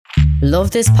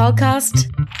Love this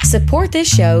podcast? Support this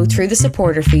show through the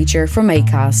supporter feature from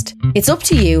Acast. It's up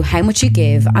to you how much you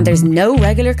give and there's no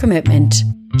regular commitment.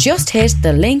 Just hit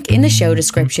the link in the show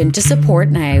description to support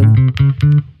now.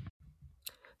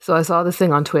 So I saw this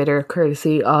thing on Twitter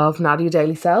courtesy of Nadia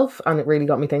Daily Self and it really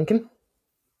got me thinking.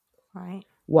 Right.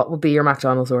 What would be your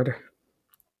McDonald's order?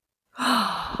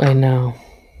 I know.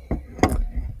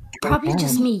 Probably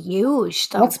just me huge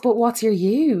though. What's your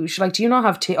huge? Like, do you not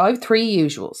have two? I have three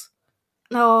usuals.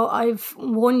 No, I've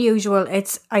one usual.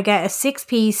 I get a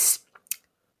 6-piece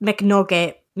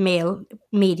McNugget meal,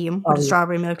 medium, with a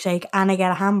strawberry milkshake, and I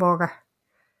get a hamburger.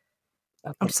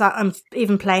 Okay. I'm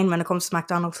even plain when it comes to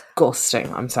McDonald's.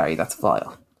 Disgusting. I'm sorry, that's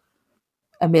vile.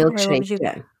 A milkshake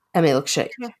then. A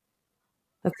milkshake. Yeah.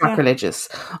 That's sacrilegious.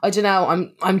 I don't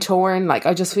know. I'm torn. Like,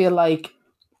 I just feel like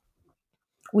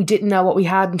we didn't know what we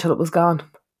had until it was gone.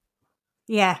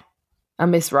 Yeah.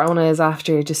 And Miss Rona is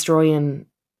after destroying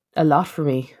a lot for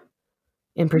me.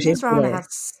 In particular. Miss Rona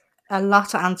has a lot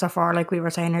to answer for, like we were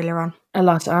saying earlier on. A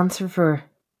lot to answer for.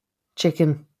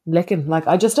 Chicken licking. Like,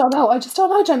 I just don't know,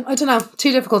 Jen. I don't know.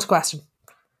 Too difficult a question.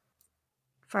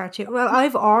 Far too. Well,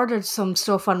 I've ordered some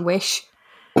stuff on Wish.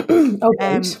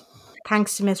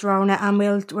 Thanks to Miss Rona, and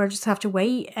we'll just have to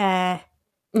wait and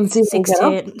see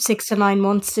 6 to 9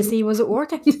 months to see was it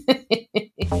worth it.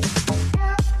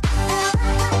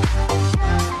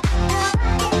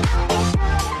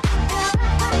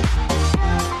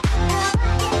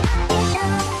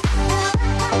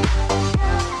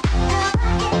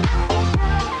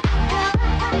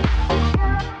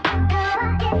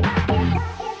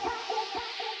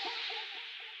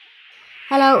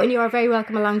 Hello, and you are very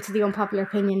welcome along to the Unpopular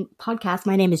Opinion podcast.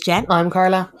 My name is Jen. I'm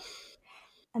Carla.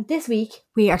 And this week,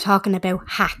 we are talking about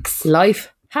hacks.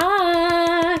 Life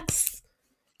hacks.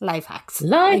 Life hacks.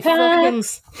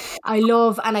 I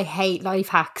love and I hate life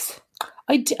hacks.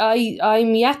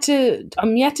 I'm yet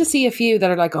to see a few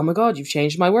that are like, oh my God, you've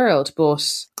changed my world.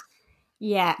 But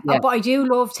yeah, but I do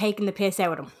love taking the piss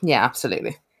out of them. Yeah,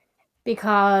 absolutely.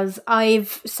 Because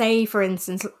say, for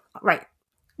instance, right,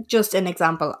 just an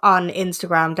example, on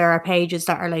Instagram, there are pages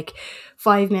that are like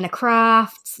 5-minute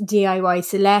crafts, DIY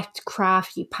select,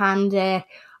 crafty panda.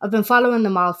 I've been following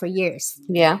them all for years.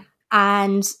 Yeah.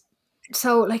 And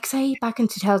so, like, say back in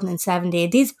 2017,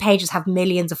 these pages have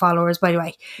millions of followers, by the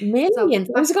way. Millions? So,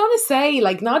 I was going to say,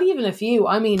 like, not even a few.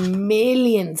 I mean,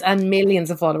 millions and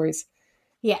millions of followers.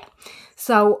 Yeah.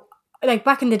 So, like,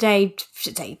 back in the day,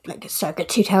 say, like, circa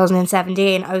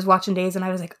 2017, I was watching these and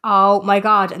I was like, oh my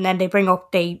God. And then they throw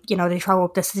up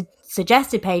the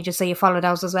suggested pages, so you follow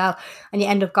those as well. And you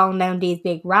end up going down these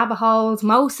big rabbit holes.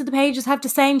 Most of the pages have the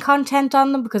same content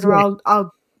on them because they're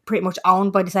all pretty much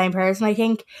owned by the same person, I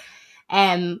think.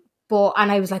 And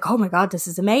I was like, oh my God, this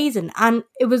is amazing. And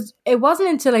it wasn't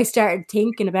until I started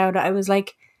thinking about it, I was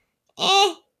like,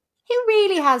 who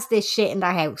really has this shit in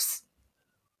their house?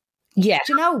 Yeah,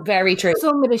 do you know, very true.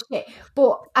 Some of the shit,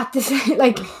 but at the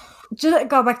like, just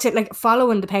go back to like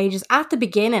following the pages at the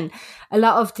beginning. A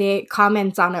lot of the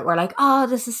comments on it were like, "Oh,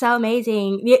 this is so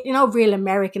amazing," you know, real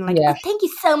American, like, "Oh, thank you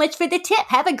so much for the tip.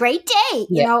 Have a great day."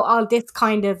 You know, all this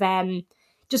kind of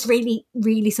just really,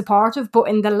 really supportive. But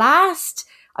in the last,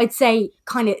 I'd say,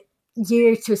 kind of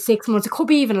year to 6 months, it could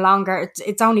be even longer.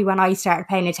 It's only when I started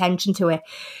paying attention to it,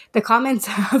 the comments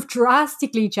have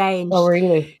drastically changed. Oh,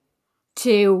 really?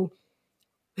 To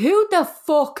who the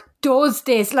fuck does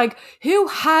this? Like, who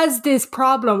has this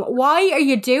problem? Why are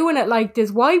you doing it like this?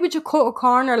 Why would you cut a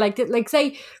corner like this? Like,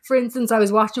 say, for instance, I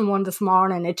was watching one this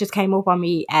morning. It just came up on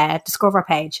me Discover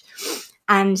page.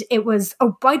 And it was,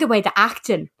 oh, by the way, the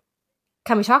acting.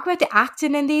 Can we talk about the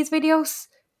acting in these videos?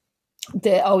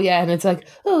 And it's like,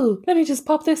 oh, let me just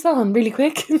pop this on really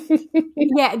quick.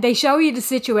 Yeah, they show you the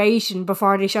situation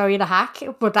before they show you the hack,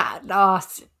 but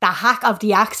the hack of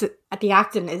the acting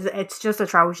it's just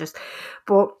atrocious.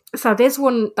 But so this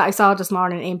one that I saw this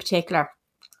morning in particular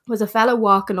was a fella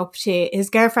walking up to his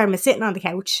girlfriend was sitting on the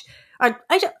couch.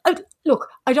 Look,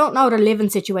 I don't know their living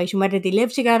situation, whether they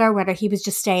live together, whether he was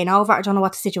just staying over. I don't know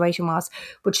what the situation was.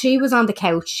 But she was on the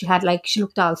couch. She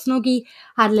looked all snuggy,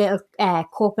 had a little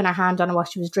cup in her hand. Don't know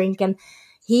what she was drinking.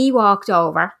 He walked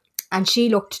over and she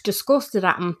looked disgusted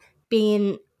at him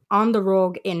being on the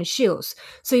rug in his shoes.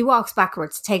 So he walks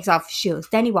backwards, takes off his shoes.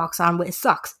 Then he walks on with his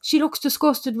socks. She looks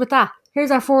disgusted with that. Here's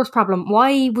our first problem.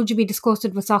 Why would you be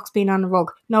disgusted with socks being on the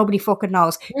rug? Nobody fucking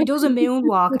knows. He does a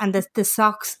moonwalk and the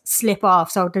socks slip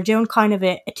off. So they're doing kind of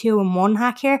a 2-in-1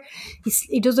 hack here.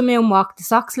 He does a moonwalk, the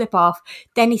socks slip off.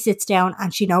 Then he sits down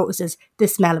and she notices the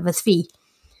smell of his feet.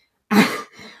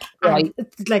 Right.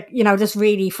 It's like, you know, just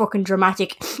really fucking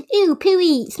dramatic. Ew,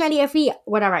 pooey, smelly your feet.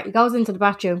 Whatever. He goes into the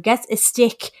bathroom, gets a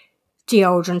stick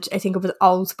deodorant, I think it was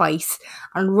Old Spice,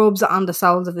 and rubs it on the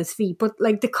soles of his feet. But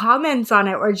like the comments on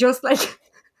it were just like,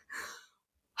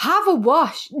 have a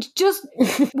wash. Just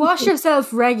wash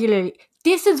yourself regularly.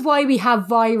 This is why we have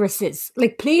viruses.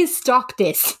 Like, please stop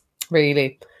this.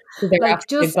 Really. They're Like,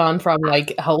 actually just gone from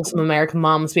like wholesome American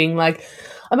moms being like,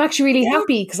 I'm actually really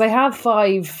happy because I have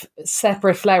 5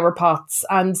 separate flower pots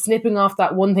and snipping off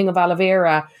that one thing of aloe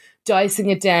vera, dicing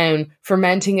it down,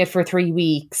 fermenting it for 3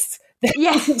 weeks,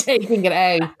 yeah. taking it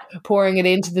out, pouring it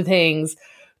into the things,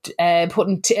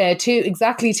 putting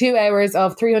exactly 2 hours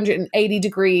of 380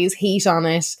 degrees heat on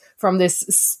it from this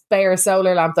spare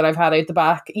solar lamp that I've had out the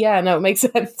back. Yeah, no, it makes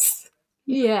sense.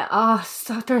 Yeah,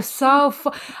 they're so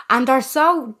and they're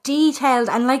so detailed,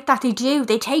 and like that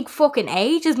they take fucking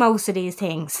ages, most of these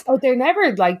things. Oh, they're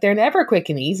never quick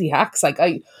and easy hacks. Like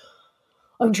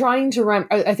I'm trying to run.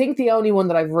 I think the only one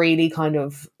that I've really kind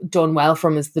of done well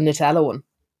from is the Nutella one.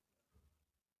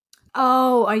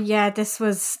 Oh, yeah, this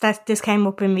came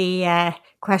up in the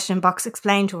question box.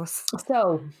 Explain to us.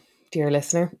 So, dear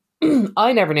listener,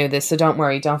 I never knew this, so don't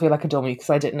worry, don't feel like a dummy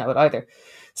because I didn't know it either.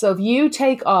 So if you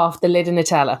take off the lid of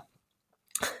Nutella,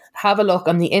 have a look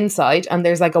on the inside, and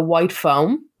there's like a white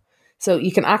foam. So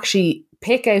you can actually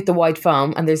pick out the white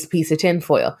foam, and there's a piece of tin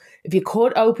foil. If you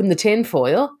cut open the tin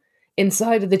foil,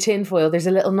 inside of the tin foil, there's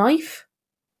a little knife.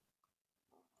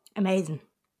 Amazing.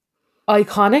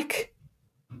 Iconic.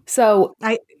 So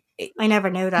I never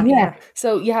knew that. Yeah. Either.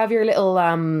 So you have your little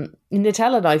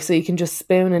Nutella knife, so you can just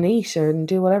spoon and eat and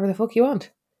do whatever the fuck you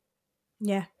want.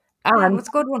 Yeah. And what's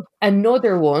a good one?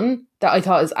 Another one that I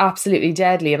thought is absolutely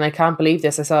deadly, and I can't believe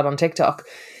this, I saw it on TikTok,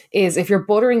 is if you're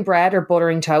buttering bread or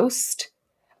buttering toast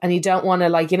and you don't want to,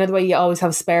 like, you know the way you always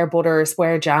have spare butter or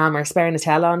spare jam or spare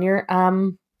Nutella on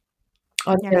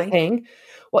your thing,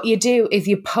 what you do is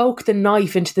you poke the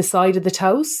knife into the side of the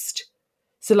toast.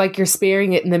 So like you're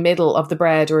spearing it in the middle of the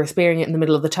bread or spearing it in the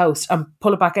middle of the toast, and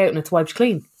pull it back out and it's wiped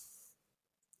clean.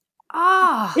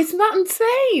 Isn't that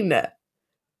insane?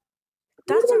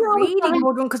 That's a really good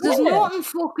one, because there's nothing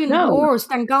fucking worse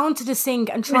than going to the sink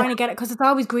and trying to get it, because it's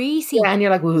always greasy. Yeah, and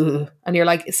you're like, woo, and you're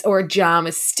like, or jam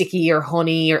is sticky or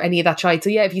honey or any of that shit. So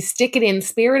yeah, if you stick it in,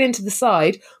 spear it into the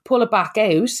side, pull it back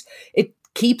out, it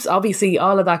keeps obviously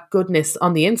all of that goodness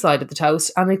on the inside of the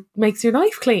toast, and it makes your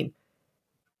knife clean.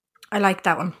 I like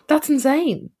that one. That's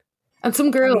insane. And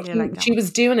some girl, really like she was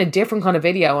doing a different kind of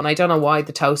video, and I don't know why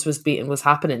the toast was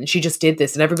happening. She just did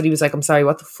this, and everybody was like, I'm sorry,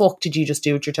 what the fuck did you just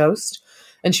do with your toast?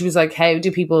 And she was like, how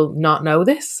do people not know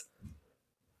this?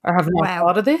 Or have not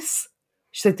thought of this?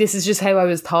 She's like, this is just how I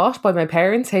was taught by my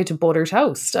parents how to butter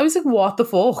toast. I was like, what the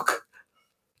fuck?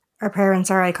 Our parents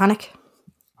are iconic.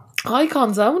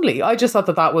 Icons only. I just thought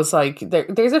that was like,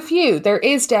 there's a few. There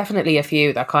is definitely a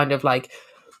few that kind of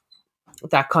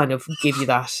give you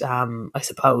that, I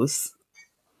suppose.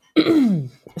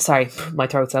 Sorry, my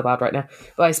throat's so bad right now.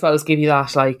 But I suppose give you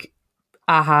that, like,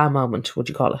 aha moment, would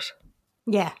you call it?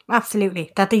 Yeah,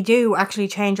 absolutely. That they do actually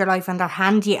change your life, and they're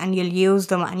handy, and you'll use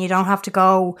them, and you don't have to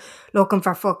go looking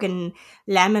for fucking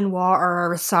lemon water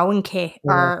or a sewing kit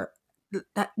or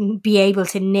be able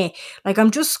to knit. Like, I'm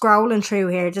just scrolling through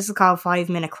here. This is called 5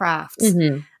 Minute Crafts.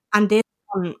 Mm-hmm. And this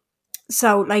one,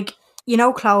 so like, you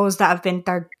know, clothes that have been,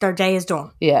 their day is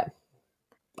done. Yeah.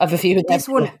 I've a few of this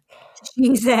one,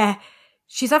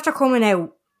 she's after coming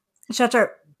out, she's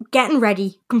after getting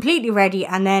ready, completely ready,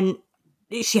 and then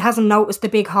she hasn't noticed the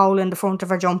big hole in the front of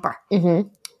her jumper. Mm-hmm.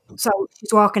 So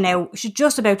she's walking out, she's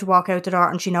just about to walk out the door,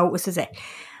 and she notices it.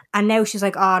 And now she's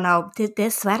like, oh no,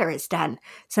 this sweater is done.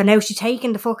 So now she's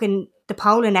taking the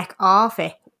polo neck off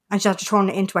it, and she has to turn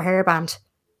it into a hairband.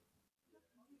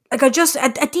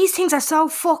 Like, these things are so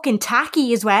fucking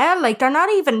tacky as well. Like, they're not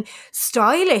even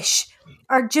stylish.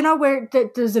 Or do you know where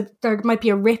there might be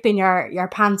a rip in your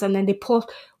pants, and then they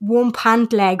put one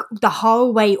pant leg the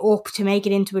whole way up to make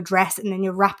it into a dress, and then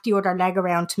you wrap the other leg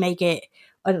around to make it,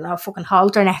 I don't know, fucking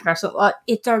halter neck or so.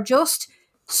 They're just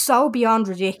so beyond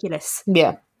ridiculous.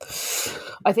 Yeah.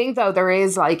 I think though there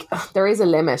is a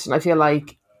limit, and I feel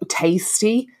like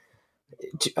tasty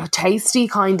I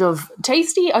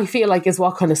feel like is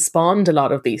what kind of spawned a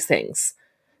lot of these things.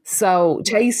 So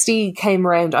Tasty came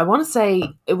around, I want to say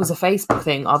it was a Facebook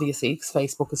thing, obviously, because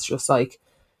Facebook is just like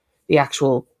the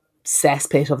actual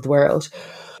cesspit of the world.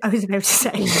 I was about to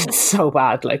say. It's so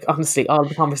bad. Like, honestly, all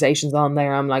the conversations on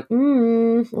there, I'm like,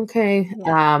 okay.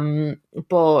 Yeah.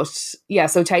 But yeah,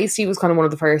 so Tasty was kind of one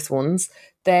of the first ones.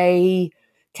 They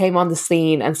came on the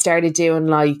scene and started doing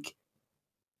like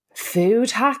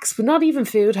food hacks, but not even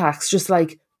food hacks, just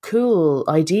like cool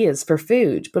ideas for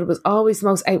food. But it was always the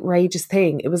most outrageous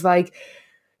thing. It was like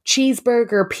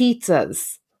cheeseburger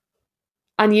pizzas.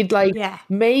 and you'd like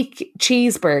make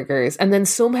cheeseburgers and then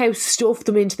somehow stuff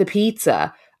them into the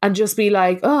pizza and just be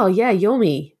like, oh yeah,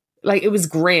 yummy. Like, it was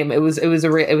grim. It was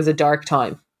a dark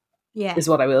time. Yeah. Is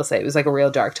what I will say. It was like a real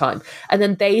dark time. And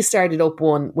then they started up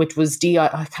one, which was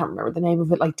I can't remember the name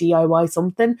of it, like DIY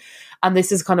something. And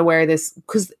this is kind of where this,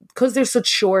 because they're such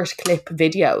short clip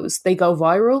videos, they go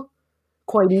viral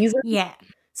quite easily. Yeah.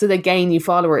 So they gain new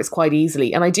followers quite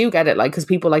easily. And I do get it, like, because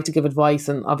people like to give advice,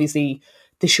 and obviously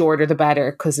the shorter the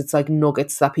better, because it's like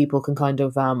nuggets that people can kind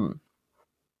of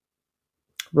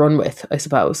run with, I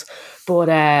suppose.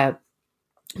 But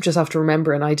just have to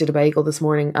remember, and I did a bagel this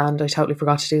morning and I totally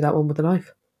forgot to do that one with a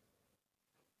knife.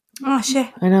 Oh shit.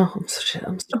 I know.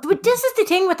 But this is the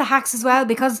thing with the hacks as well,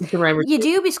 because you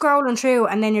do be scrolling through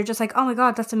and then you're just like, oh my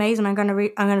god, that's amazing, I'm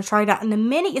gonna try that, and the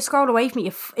minute you scroll away from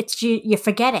it, you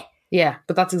forget it. Yeah,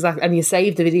 but that's exactly, and you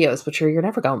save the videos, but you're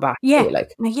never going back. Yeah,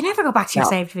 like, no, you never go back to your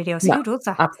saved videos. No, who does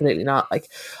that? Absolutely not.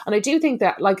 Like, and I do think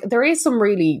that, like, there is some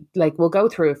really, like, we'll go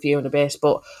through a few in a bit,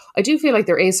 but I do feel like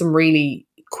there is some really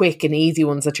quick and easy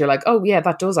ones that you're like, oh yeah,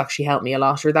 that does actually help me a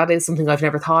lot, or that is something I've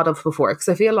never thought of before. Because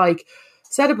I feel like,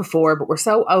 said it before, but we're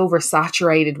so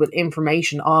oversaturated with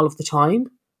information all of the time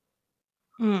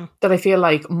that I feel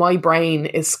like my brain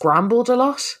is scrambled a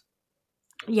lot.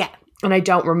 Yeah. And I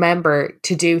don't remember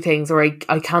to do things, or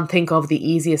I can't think of the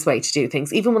easiest way to do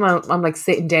things. Even when I'm like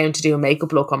sitting down to do a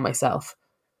makeup look on myself.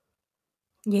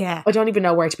 Yeah. I don't even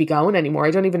know where to be going anymore.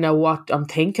 I don't even know what I'm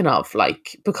thinking of,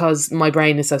 like, because my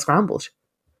brain is so scrambled.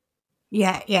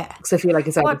 Yeah, yeah. Because I feel like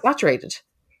it's oversaturated.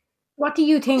 What do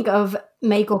you think of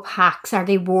makeup hacks? Are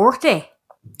they worth it?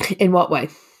 In what way?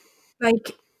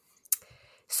 Like,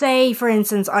 say, for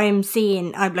instance, I'm just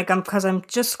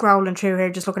scrolling through here,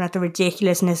 just looking at the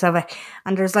ridiculousness of it.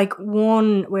 And there's like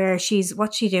one where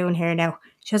what's she doing here now?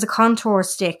 She has a contour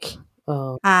stick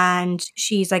and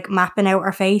she's like mapping out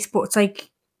her face, but it's like,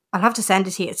 I'll have to send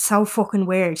it to you. It's so fucking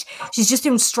weird. She's just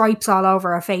doing stripes all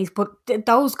over her face, but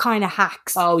those kind of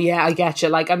hacks. Oh yeah, I get you.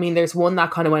 Like, I mean, there's one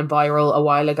that kind of went viral a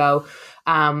while ago.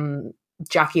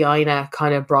 Jackie Ina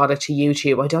kind of brought it to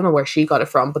YouTube. I don't know where she got it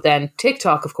from, but then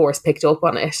TikTok, of course, picked up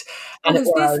on it. And is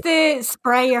this the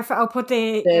spray? I'll put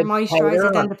the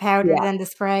moisturiser, then the powder, then the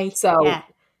spray. So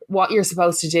what you're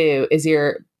supposed to do is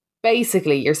you're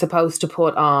supposed to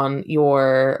put on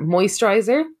your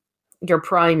moisturiser, your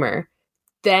primer,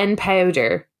 then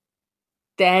powder,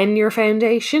 then your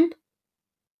foundation.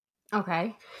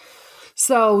 Okay.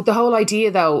 So the whole idea,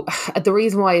 though, the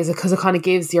reason why is because it kind of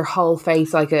gives your whole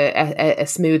face like a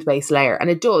smooth base layer, and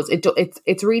it does.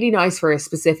 It's really nice for a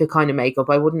specific kind of makeup.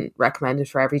 I wouldn't recommend it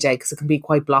for every day because it can be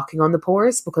quite blocking on the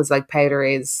pores, because like powder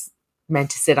is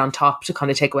meant to sit on top to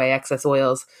kind of take away excess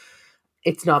oils.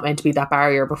 It's not meant to be that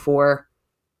barrier before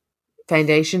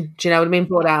foundation. Do you know what I mean?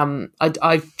 But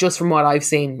I just from what I've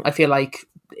seen, I feel like,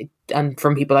 and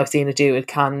from people I've seen it do, it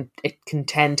can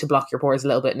tend to block your pores a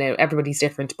little bit. Now everybody's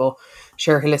different, but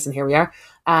sure, listen, here we are.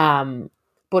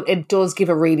 But it does give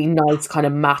a really nice kind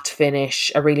of matte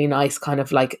finish, a really nice kind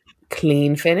of like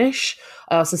clean finish.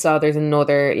 I also saw there's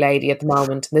another lady at the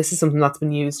moment, and this is something that's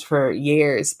been used for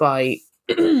years by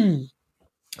kind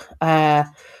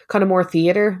of more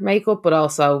theatre makeup, but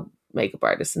also makeup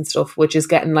artists and stuff, which is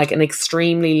getting like an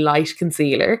extremely light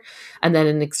concealer and then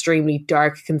an extremely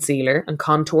dark concealer and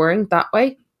contouring that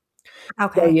way.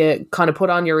 Okay. So you kind of put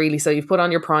on you've put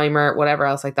on your primer, whatever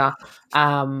else like that.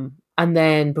 And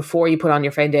then before you put on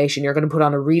your foundation, you're going to put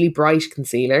on a really bright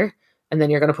concealer, and then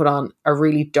you're going to put on a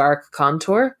really dark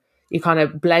contour. You kind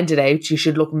of blend it out. You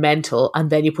should look mental, and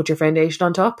then you put your foundation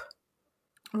on top.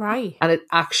 Right. And it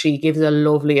actually gives a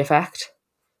lovely effect.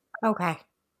 Okay.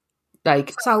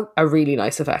 Like, so a really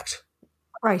nice effect.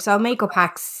 Right, so makeup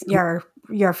hacks, you're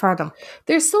for them.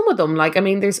 There's some of them, like, I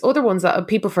mean, there's other ones that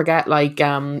people forget, like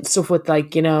stuff with,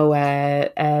 like, you know,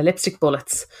 lipstick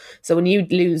bullets. So when you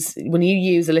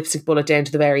use a lipstick bullet down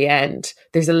to the very end,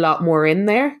 there's a lot more in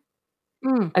there.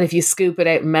 And if you scoop it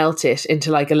out and melt it into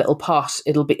like a little pot,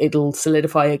 it'll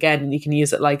solidify again, and you can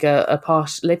use it like a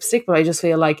pot lipstick. But I just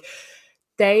feel like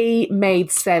they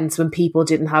made sense when people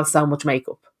didn't have so much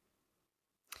makeup.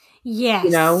 Yes.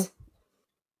 You know?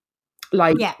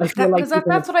 Like, yeah, I feel like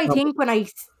that's what I think when I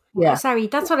that's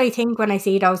what I think when I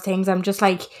see those things. I'm just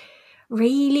like,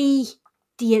 really?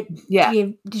 Did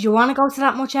you want to go to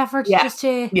that much effort just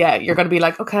to you're gonna be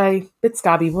like, okay, bit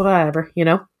scabby, whatever, you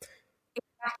know?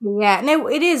 Exactly, yeah. Now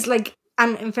it is like,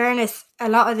 and in fairness, a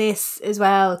lot of this as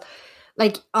well,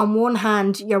 like, on one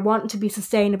hand, you're wanting to be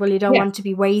sustainable, you don't want to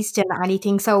be wasting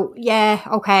anything. So yeah,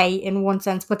 okay, in one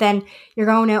sense, but then you're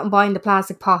going out and buying the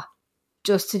plastic pot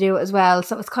just to do it as well.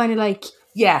 So it's kind of like,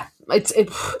 yeah,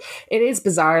 it is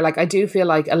bizarre. Like I do feel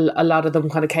like a lot of them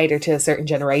kind of cater to a certain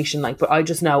generation. Like, but I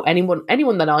just know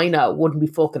anyone that I know wouldn't be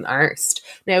fucking arsed.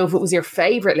 Now, if it was your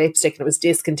favorite lipstick and it was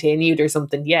discontinued or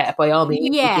something, yeah, by all means,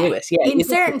 you do it. Yeah, in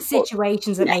certain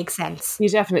situations, it makes sense. You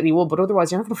definitely would, but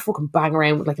otherwise, you're not going to fucking bang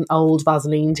around with like an old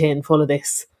Vaseline tin full of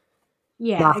this.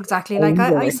 Yeah, exactly. Like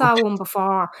I saw one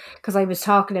before because I was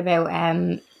talking about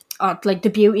like the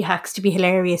beauty hacks to be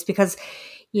hilarious because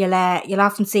you'll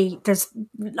often see there's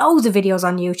loads of videos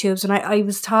on YouTube, and I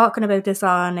was talking about this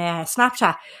on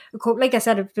Snapchat. Like I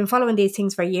said, I've been following these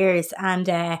things for years,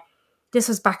 and this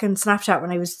was back in Snapchat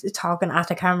when I was talking at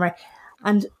the camera,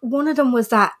 and one of them was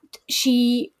that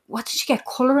what did she get,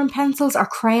 colouring pencils or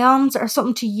crayons or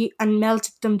something and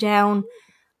melted them down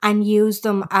and use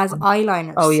them as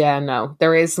eyeliners. Oh yeah, no.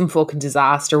 There is some fucking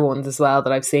disaster ones as well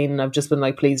that I've seen, and I've just been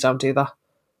like, please don't do that.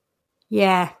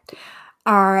 Yeah.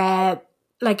 Or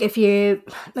like if you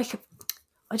like,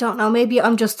 I don't know, maybe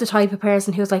I'm just the type of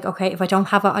person who's like, okay, if I don't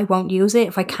have it, I won't use it.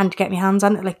 If I can't get my hands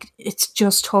on it, like it's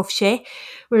just tough shit.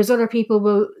 Whereas other people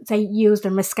will say use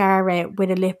their mascara with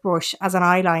a lip brush as an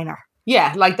eyeliner.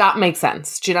 Yeah, like that makes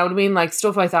sense. Do you know what I mean? Like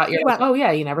stuff like that. You're like, oh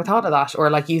yeah, you never thought of that.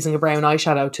 Or like using a brown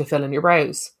eyeshadow to fill in your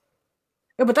brows.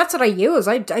 Yeah, but that's what I use.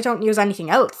 I don't use anything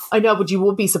else. I know, but you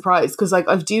would be surprised because like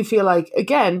I do feel like,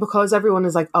 again, because everyone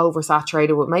is like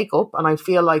oversaturated with makeup, and I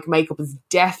feel like makeup is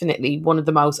definitely one of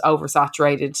the most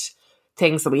oversaturated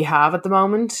things that we have at the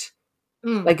moment.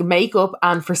 Like makeup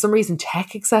and for some reason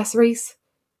tech accessories.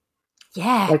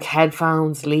 Yeah. Like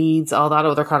headphones, leads, all that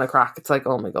other kind of crack. It's like,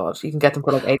 oh my God, you can get them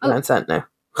for like 89 cents now.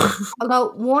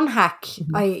 Although one hack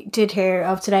I did hear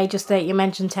of today, just that you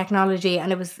mentioned technology,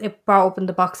 and it brought up in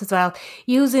the box as well,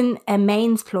 using a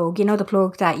mains plug, you know, the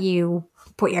plug that you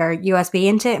put your USB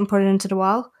into and put it into the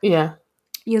wall. Yeah.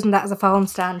 Using that as a phone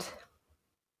stand.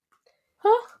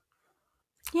 Huh?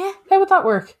 Yeah. How would that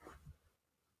work?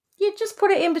 You just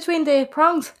put it in between the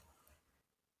prongs.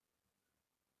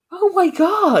 Oh my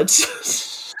God. Do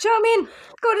you know what I mean?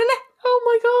 Good, isn't it? Oh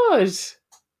my God.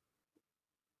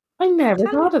 I never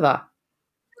thought of that.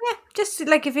 Yeah, just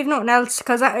like if you've nothing else,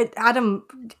 because Adam,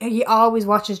 he always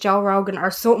watches Joe Rogan or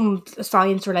something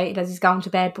science related as he's going to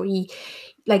bed, but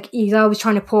he's always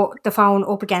trying to put the phone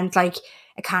up against like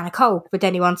a can of Coke, but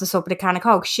then he wants to sup with a can of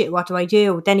Coke. Shit, what do I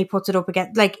do? Then he puts it up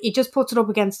against, like, he just puts it up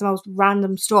against the most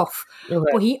random stuff.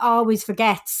 Okay. But he always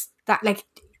forgets that, like,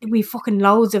 we fucking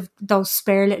loads of those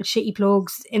spare little shitty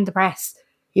plugs in the press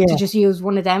to just use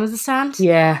one of them as a stand.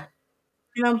 Yeah.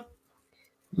 You know?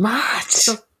 Mad.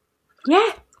 So,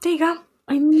 yeah, there you go.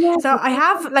 I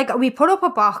have, like, we put up a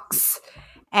box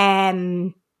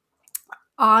on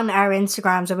our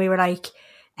Instagrams and we were like,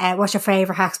 what's your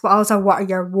favourite hacks, but also what are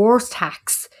your worst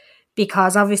hacks?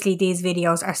 Because obviously these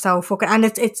videos are so fucking, and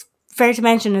it's fair to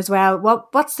mention as well,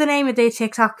 what's the name of the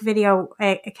TikTok video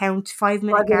account? 5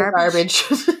 Minute Garbage.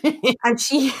 And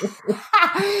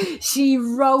she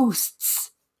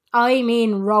roasts, I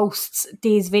mean roasts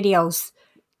these videos.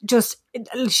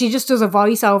 She just does a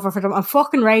voiceover for them. I'm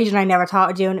fucking raging. I never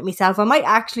thought of doing it myself. I might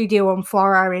actually do one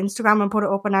for our Instagram and put it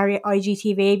up on our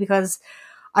IGTV, because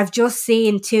I've just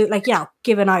seen like, you know,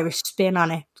 give an Irish spin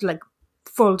on it. Like,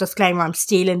 full disclaimer, I'm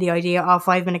stealing the idea of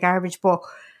 5 Minute Garbage, but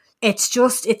it's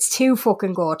too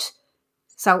fucking good.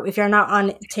 So if you're not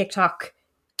on TikTok,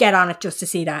 get on it just to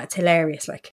see that. It's hilarious.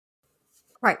 Like,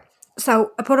 right.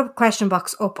 So I put a question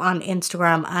box up on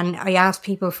Instagram and I asked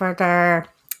people for their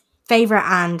favourite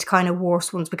and kind of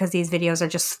worst ones, because these videos are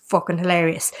just fucking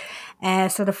hilarious.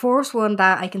 So the first one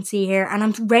that I can see here, and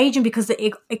I'm raging because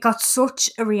it got such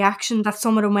a reaction that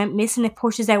some of them went missing. It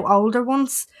pushes out older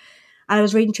ones, and I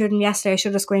was reading through them yesterday. I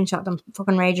should have screenshot them.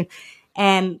 Fucking raging.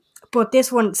 But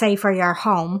this one, say for your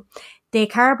home, the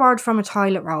cardboard from a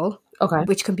toilet roll, okay,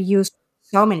 which can be used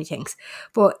for so many things,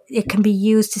 but it can be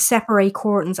used to separate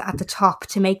curtains at the top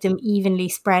to make them evenly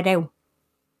spread out.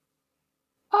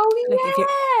 Oh, like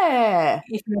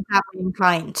if you're that way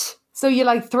inclined. So you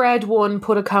like thread 1,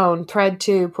 put a cone, thread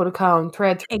 2, put a cone,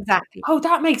 thread 3. Exactly. Oh,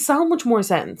 that makes so much more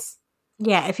sense.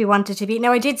 Yeah, if you wanted to be.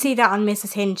 Now, I did see that on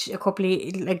Mrs. Hinch a couple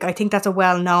of, like, I think that's a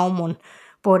well-known one.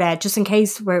 But just in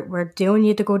case we're doing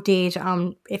you the good deed,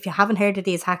 if you haven't heard of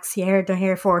these hacks, you heard them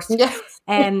here first. Yeah.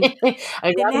 The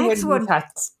next one.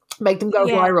 Hacks. Make them go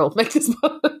viral. Make this.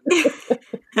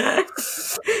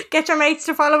 Get your mates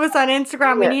to follow us on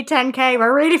Instagram. We need 10k.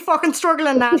 We're really fucking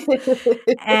struggling now.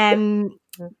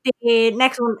 The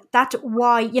next one, that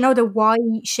the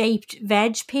Y-shaped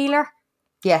veg peeler.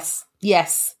 Yes.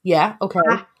 Yeah. Okay.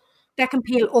 that can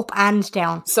peel up and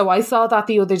down. So I saw that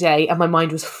the other day and my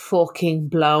mind was fucking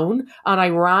blown. And I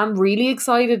ran really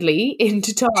excitedly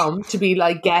into Tom to be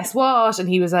like, guess what? And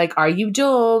he was like, are you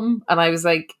dumb? And I was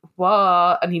like,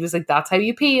 what? And he was like, that's how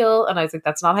you peel. And I was like,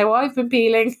 that's not how I've been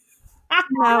peeling.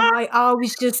 No, I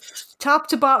always just top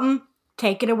to bottom,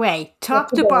 take it away.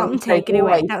 Top to bottom, take it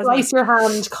away. That was Place your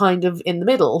hand kind of in the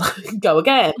middle. Go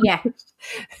again. Yeah.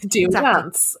 Do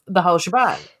dance. The whole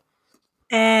shebang.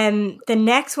 The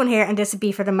next one here, and this would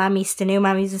be for the mammies, the new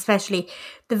mammies especially,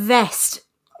 the vest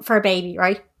for a baby,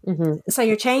 right? Mm-hmm. So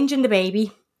you're changing the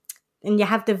baby, and you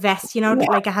have the vest, you know,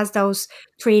 like it has those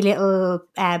 3 little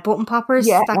button poppers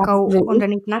that go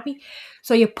underneath the nappy.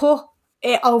 So you put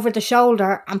it over the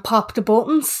shoulder and pop the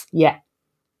buttons. Yeah.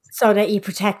 So that you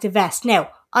protect the vest.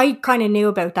 Now, I kind of knew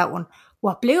about that one.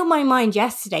 What blew my mind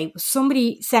yesterday was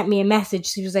somebody sent me a message.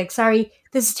 She was like, sorry,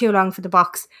 this is too long for the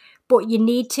box. But you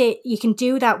can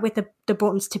do that with the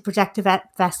buttons to protect the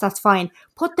vest. That's fine.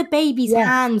 Put the baby's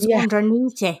hands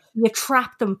underneath it. You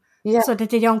trap them so that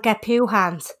they don't get poo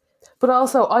hands. But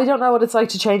also, I don't know what it's like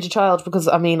to change a child because,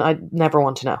 I mean, I never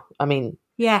want to know. I mean,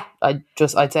 I'd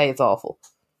say it's awful.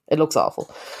 It looks awful.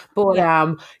 But,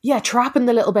 trapping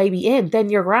the little baby in, then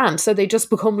you're grand. So they just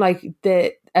become like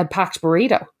a packed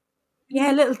burrito.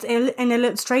 Yeah, in a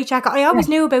little straight jacket. I always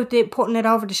knew about putting it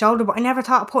over the shoulder, but I never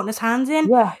thought of putting his hands in.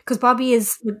 Yeah. Because Bobby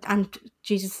is, and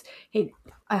Jesus,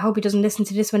 I hope he doesn't listen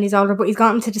to this when he's older, but he's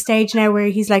gotten to the stage now where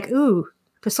he's like, ooh,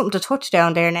 there's something to touch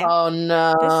down there now. Oh,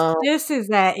 no. This is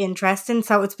interesting.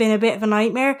 So it's been a bit of a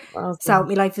nightmare. Okay. So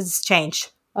my life has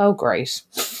changed. Oh, great.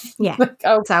 Yeah.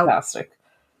 Fantastic.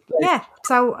 Yeah.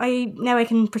 So now I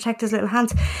can protect his little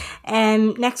hands.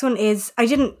 Next one is, I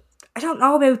don't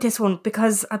know about this one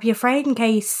because I'd be afraid in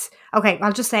case... Okay,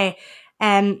 I'll just say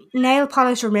nail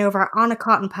polish remover on a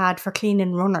cotton pad for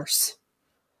cleaning runners.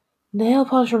 Nail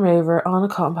polish remover on a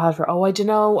cotton pad for... Oh, I don't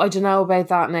know about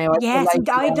that now.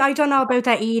 I don't know about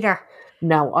that either.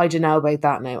 No, I don't know about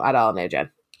that now at all now, Jen.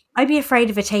 I'd be afraid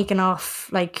of it taking off,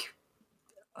 like...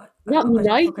 Not my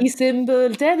Nike symbol.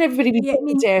 Then everybody be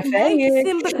putting their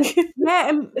face. Yeah,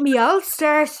 and my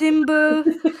All-Star symbol.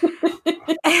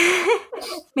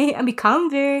 me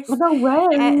Converse. No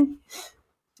way.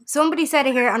 Somebody said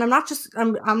it here, and I'm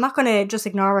not going to just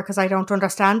ignore it because I don't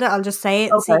understand it. I'll just say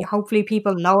it and see. Hopefully,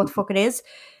 people know what the fuck it is.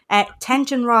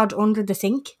 Tension rod under the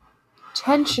sink.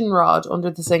 Tension rod under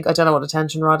the sink. I don't know what a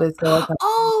tension rod is.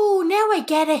 Oh, now I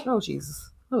get it. Oh Jesus,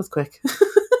 that was quick.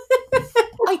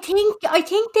 I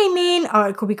think they mean, or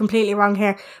I could be completely wrong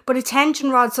here, but a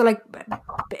tension rod, so like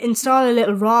install a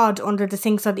little rod under the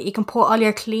sink so that you can put all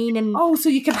your cleaning. Oh, so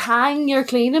you can hang your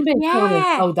cleaning bits on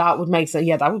it. Oh, that would make sense.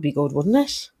 Yeah, that would be good, wouldn't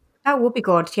it? That would be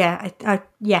good. Yeah.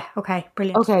 Yeah. Okay.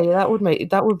 Brilliant. Okay,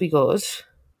 that would be good.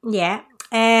 Yeah.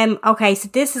 Okay, so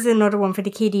this is another one for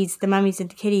the kiddies, the mummies and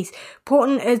the kiddies.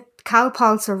 Putting a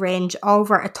Calpol syringe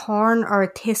over a thorn or a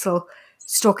thistle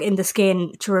stuck in the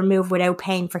skin to remove without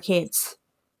pain for kids.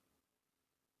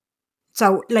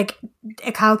 So, like,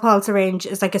 a Calpol syringe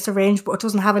is like a syringe, but it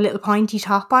doesn't have a little pointy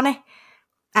top on it.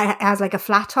 It has like a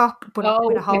flat top, but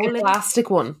with a hole in it. Like a plastic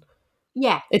one.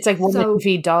 Yeah. It's like one that you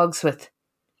feed dogs with.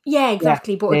 Yeah,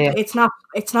 exactly. But it's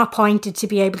not pointed to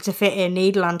be able to fit a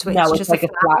needle onto it. No, it's just like a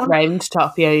flat round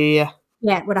top. Yeah.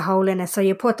 Yeah, with a hole in it. So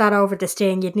you put that over the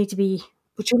sting. You'd need to be...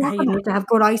 you need to have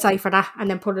good eyesight for that, and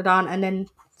then put it on and then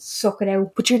suck it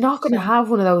out. But you're not going to have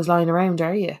one of those lying around,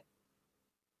 are you?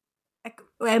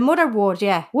 A mother would,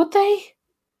 yeah. Would they?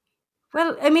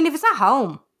 Well, I mean, if it's at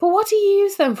home. But what do you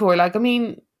use them for? Like, I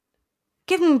mean...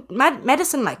 Giving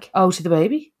medicine, like. Oh, to the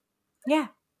baby? Yeah.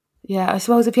 Yeah, I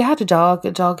suppose if you had a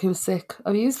dog who was sick,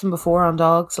 I've used them before on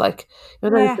dogs, like, you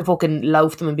know, you fucking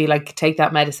loaf them and be like, take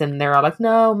that medicine, and they're all like,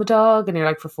 no, I'm a dog, and you're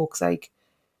like, for fuck's sake.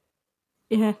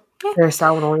 Yeah. They're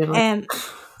so annoying.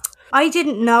 I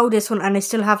didn't know this one, and I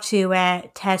still have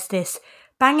to test this.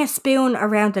 Bang a spoon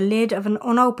around the lid of an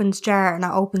unopened jar and it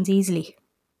opens easily.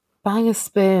 Bang a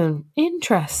spoon.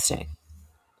 Interesting.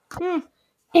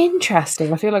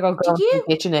 Interesting. I feel like I'll go to the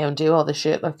kitchen now and do all this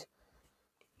shit. Like.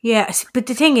 Yeah, but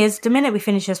the thing is, the minute we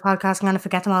finish this podcast, I'm going to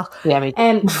forget them all. Yeah, me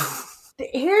too.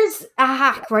 Here's a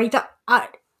hack, right?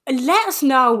 Let us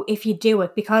know if you do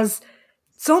it, because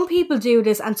some people do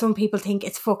this and some people think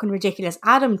it's fucking ridiculous.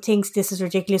 Adam thinks this is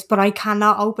ridiculous, but I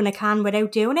cannot open a can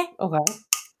without doing it. Okay.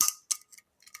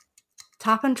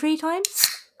 Tapping 3 times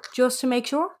just to make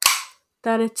sure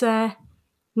that it's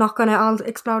not going to all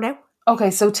explode out. Okay,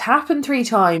 so tapping 3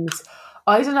 times.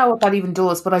 I don't know what that even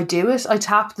does, but I do it. I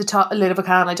tap the lid of a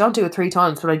can. I don't do it 3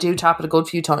 times, but I do tap it a good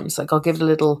few times. Like, I'll give it a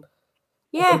little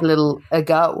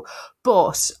go.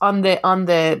 But on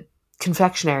the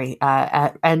confectionery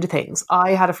end of things.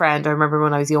 I had a friend, I remember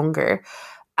when I was younger,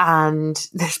 and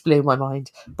this blew my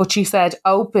mind, but she said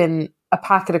open a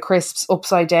packet of crisps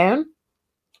upside down,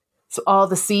 so all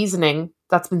the seasoning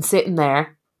that's been sitting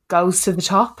there goes to the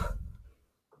top.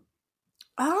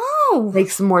 Oh,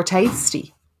 Makes them more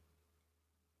tasty.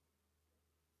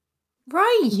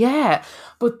 right. Yeah,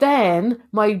 but then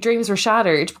my dreams were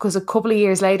shattered because a couple of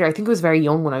years later, I think I was very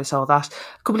young when I saw that,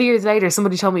 a couple of years later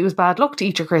somebody told me it was bad luck to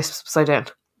eat your crisps upside down.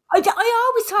 I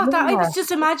always thought that. I was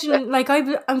just imagining, like,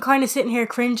 I'm kind of sitting here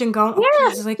cringing going, oh,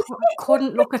 Jesus, I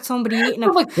couldn't look at somebody eating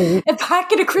a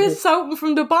packet of crisps open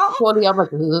from the bottom. Funny, I'm like,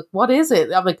 what is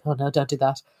it? I'm like, oh no, don't do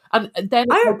that. And then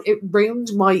it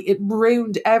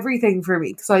ruined everything for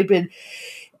me, because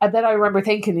and then I remember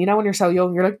thinking, you know, when you're so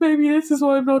young, you're like, maybe this is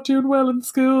why I'm not doing well in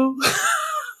school.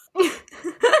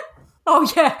 Oh,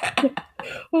 yeah.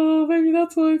 Oh, maybe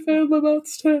that's why I failed my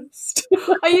maths test.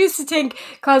 I used to think,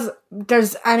 because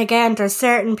there's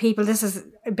certain people, this is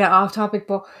a bit off topic,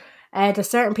 but there's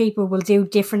certain people will do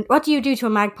different. What do you do to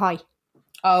a magpie?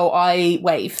 Oh, I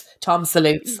wave. Tom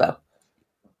salutes, though.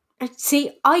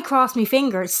 See, I cross my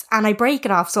fingers and I break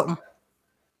it off something.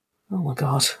 Oh my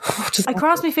God. I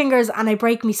cross my fingers and I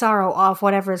break my sorrow off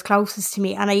whatever is closest to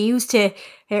me. And I used to,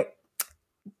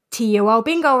 TUO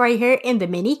bingo right here in the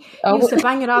Mini. I used to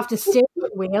bang it off the steering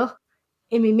wheel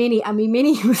in my Mini, and my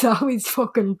Mini was always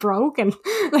fucking broken.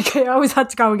 Like, I always had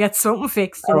to go and get something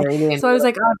fixed in it. Really? So I was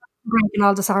like, oh, I'm breaking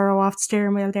all the sorrow off the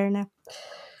steering wheel there now.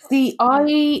 See,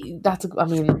 I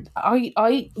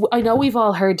know we've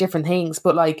all heard different things,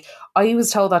 but like, I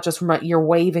was told that just from you're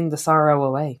waving the sorrow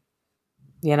away.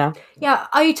 You know? Yeah,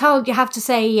 I told you have to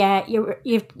say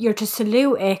you're to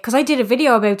salute it, because I did a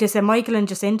video about this, and Michael and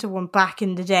Jacinta one back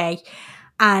in the day,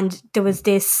 and there was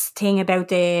this thing about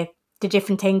the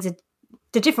different things,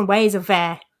 the different ways of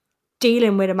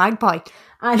dealing with a magpie,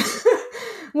 and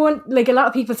one, like, a lot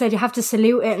of people said you have to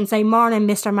salute it and say, "Morning,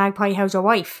 Mr. Magpie, how's your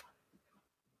wife?"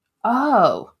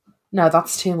 Oh no,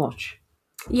 that's too much.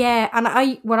 Yeah,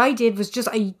 and what I did was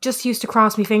I just used to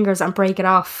cross my fingers and break it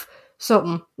off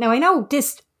something. Now I know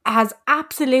this has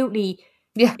absolutely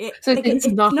so it's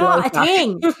not a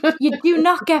thing. You do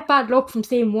not get bad luck from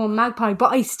seeing one magpie,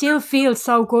 but I still feel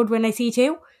so good when I see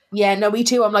two. Yeah, no, me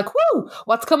too. I'm like, whoa,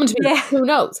 what's coming to me? Yeah. Who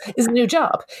knows? Is it a new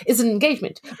job? Is it an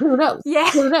engagement? Who knows?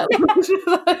 Yeah. Who knows?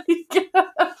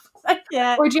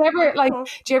 Yeah. Or do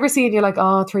you ever see and you're like,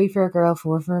 oh, 3 for a girl,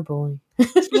 4 for a boy?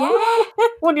 Yeah.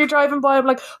 When you're driving by, I'm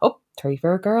like, oh, 3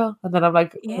 for a girl. And then I'm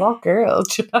like, what girl?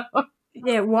 Do you know?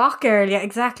 Yeah, what girl? Yeah,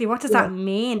 exactly. What does that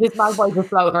mean? This magpie just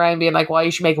floating around being like, why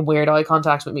is she making weird eye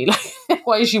contact with me? Like,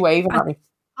 why is she waving at me?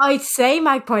 I'd say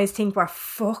magpies think we're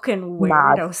fucking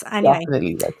weirdos. Mad.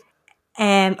 Anyway.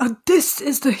 Definitely. This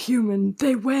is the human.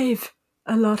 They wave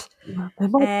a lot. They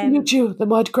might mute you. They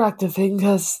might crack their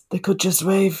fingers. They could just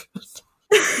wave.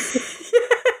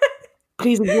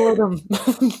 Please ignore them.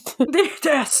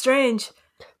 They're strange.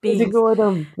 Please ignore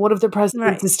them. One of the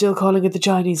presidents is still calling it the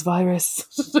Chinese virus.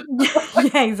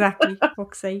 Yeah, exactly.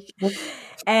 Fuck's sake.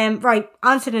 Right,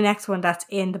 on to the next one that's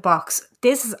in the box.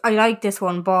 I like this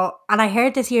one, and I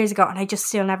heard this years ago and I just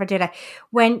still never did it.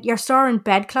 When you're storing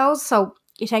bedclothes, so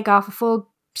you take off a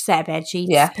full set of bed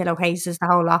sheets, pillowcases, the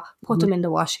whole lot, put them in the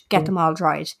wash, get them all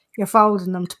dried. You're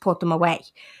folding them to put them away.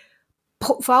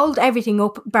 Fold everything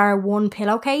up, bar one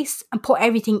pillowcase, and put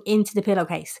everything into the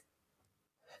pillowcase.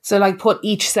 So, like, put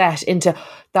each set into...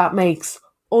 That makes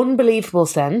unbelievable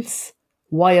sense.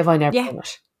 Why have I never done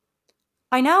it?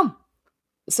 I know.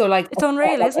 So, like... It's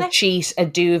unreal, isn't it? A sheet, a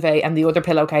duvet, and the other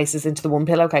pillowcases into the one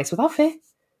pillowcase. Would that fit?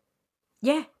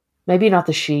 Yeah. Maybe not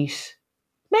the sheet.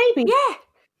 Maybe. Yeah.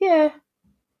 Yeah.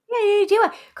 Yeah, you do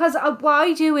it. Because what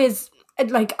I do is...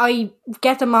 Like, I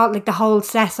get them all, like, the whole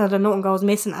set so that nothing goes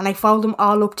missing, and I fold them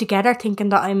all up together thinking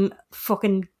that I'm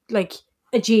fucking, like,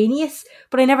 a genius,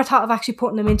 but I never thought of actually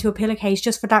putting them into a pillowcase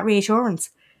just for that reassurance.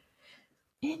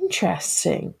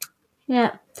 Interesting.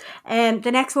 Yeah.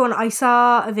 The next one, I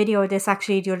saw a video of this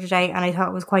actually the other day, and I thought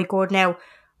it was quite good. Now,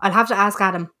 I'll have to ask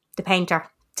Adam, the painter,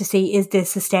 to see, is this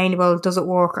sustainable, does it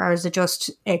work, or is it just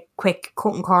a quick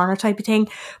cut and corner type of thing?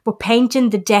 But painting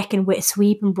the decking with a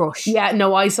sweeping brush. Yeah,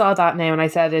 no, I saw that now, and I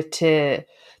said it to...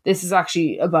 This is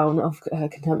actually a bone of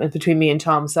contentment between me and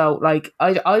Tom. So, like,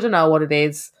 I don't know what it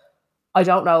is. I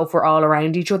don't know if we're all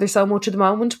around each other so much at the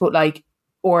moment, but like,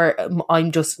 or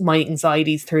I'm just, my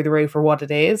anxiety's through the roof or what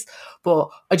it is. But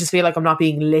I just feel like I'm not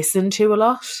being listened to a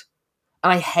lot.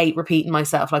 And I hate repeating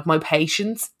myself. Like, my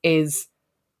patience is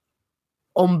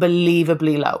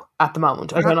unbelievably low at the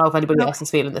moment. I don't know if anybody else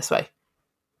is feeling this way.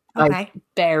 Like,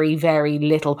 very, very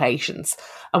little patience.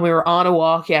 And we were on a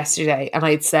walk yesterday, and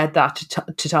I had said that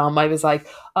to Tom. I was like,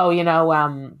 oh,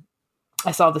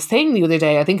 I saw this thing the other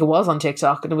day, I think it was on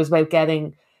TikTok, and it was about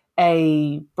getting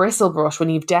a bristle brush when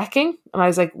you've decking. And I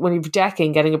was like, when you're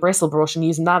decking, getting a bristle brush and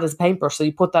using that as a paintbrush. So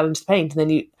you put that into the paint, and then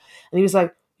and he was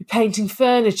like, you're painting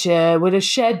furniture with a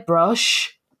shed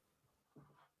brush.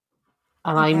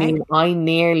 And I mean, I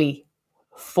nearly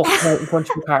fucked out in front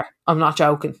of the car. I'm not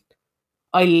joking.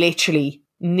 I literally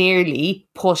nearly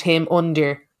put him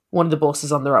under one of the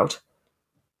buses on the road.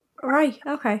 Right,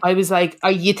 okay. I was like,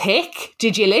 are you thick?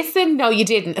 Did you listen? No, you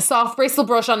didn't. A soft bristle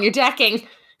brush on your decking.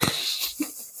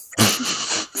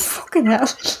 Fucking hell.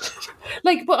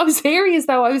 Like, but I'm serious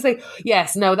though. I was like,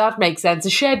 yes, no, that makes sense. A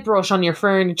shed brush on your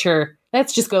furniture.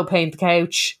 Let's just go paint the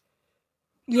couch.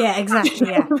 Yeah, exactly.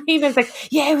 Yeah. I mean, it's like,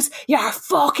 yeah, it was your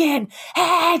fucking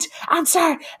head. Answer,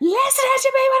 listen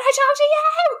to me when I talk to you.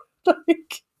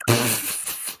 Like,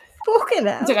 fucking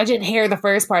hell. Like, I didn't hear the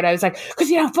first part. I was like, because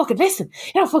you don't fucking listen.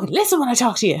 You don't fucking listen when I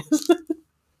talk to you.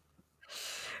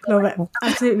 Love it.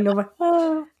 Absolutely love it.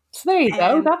 So there you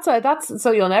go. That's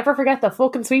so you'll never forget the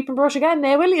fucking sweeping brush again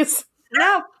now, will you?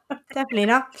 No, definitely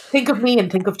not. Think of me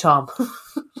and think of Tom.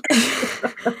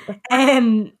 Let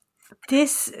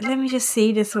me just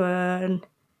see this one.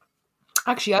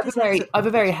 Actually, I have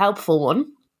a very helpful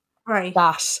one. Right.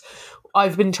 That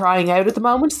I've been trying out at the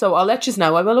moment, so I'll let you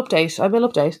know. I will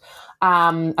update.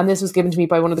 And this was given to me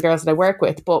by one of the girls that I work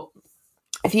with. But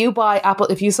if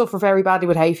you suffer very badly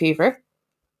with hay fever,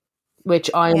 which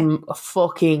I'm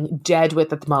fucking dead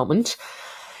with at the moment,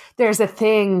 there's a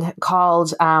thing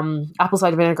called apple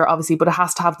cider vinegar, obviously, but it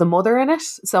has to have the mother in it.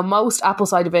 So most apple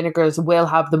cider vinegars will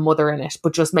have the mother in it,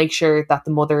 but just make sure that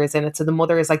the mother is in it. So the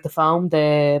mother is like the foam,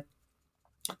 I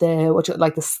don't want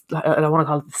to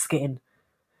call it the skin,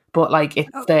 but like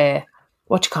it's the,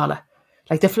 what you call it?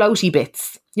 Like the floaty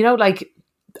bits. You know, like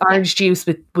orange juice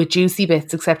with juicy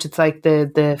bits, except it's like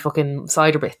the fucking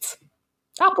cider bits.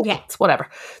 Apple bits, whatever.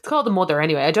 It's called the mother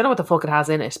anyway. I don't know what the fuck it has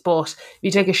in it, but if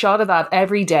you take a shot of that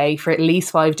every day for at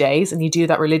least 5 days and you do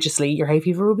that religiously, your hay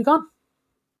fever will be gone.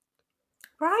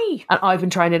 Right. And I've been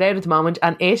trying it out at the moment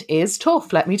and it is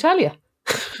tough, let me tell you.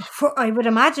 I would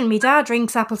imagine my dad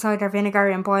drinks apple cider vinegar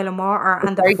in boiling water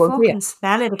and the fucking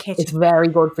smell of the kitchen. It's very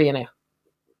good for you now.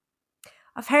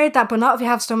 I've heard that, but not if you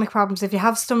have stomach problems. If you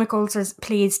have stomach ulcers,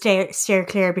 please steer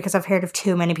clear, because I've heard of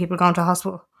too many people going to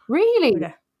hospital.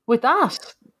 Really? With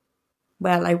that?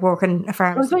 Well, I work in a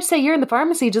pharmacy. I was going to say, you're in the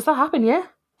pharmacy. Does that happen, yeah?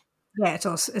 Yeah, it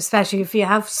does. Especially if you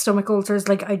have stomach ulcers.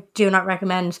 Like, I do not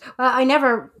recommend... Well, I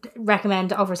never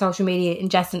recommend over social media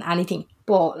ingesting anything.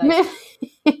 But, like...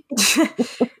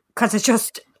 Because it's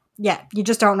just... Yeah, you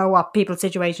just don't know what people's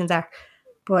situations are.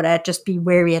 But just be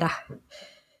wary of that.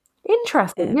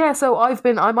 Interesting. Yeah, so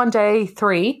I'm on day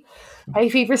 3. Hay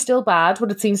fever's still bad,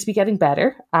 but it seems to be getting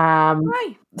better.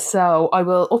 Right. So I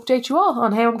will update you all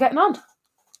on how I'm getting on.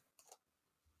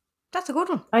 That's a good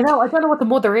one. I know. I don't know what the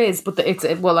mother is, but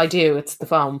I do. It's the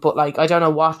foam, but like I don't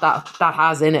know what that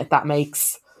has in it that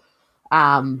makes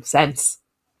sense.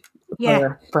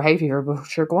 Yeah. For hay fever, but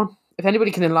sure, go on. If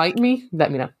anybody can enlighten me,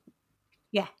 let me know.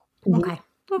 Yeah. Okay.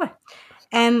 Love it.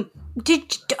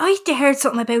 I heard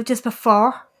something about this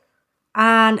before,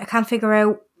 and I can't figure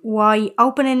out why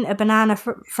opening a banana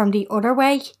from the other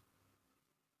way.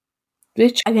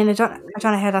 Which? I mean, I don't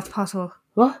know how that's possible.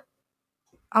 What?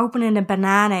 Opening a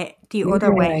banana the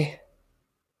other way.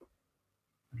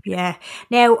 Yeah.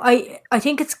 Now, I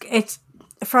think it's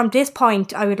from this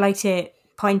point, I would like to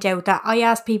point out that I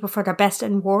asked people for their best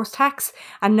and worst hacks,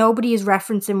 and nobody is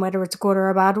referencing whether it's a good or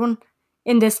a bad one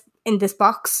in this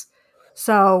box.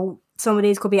 So some of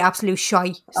these could be absolute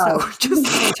shy. So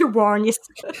just to warn you.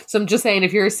 So I'm just saying,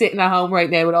 if you're sitting at home right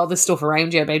now with all this stuff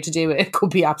around you about to do it could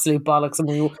be absolute bollocks.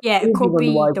 It could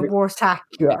be the worst hack,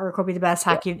 or it could be the best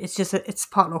hack. Yeah. It's just it's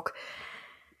potluck.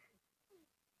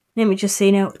 Let me just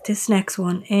see now. This next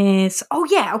one is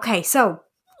okay. So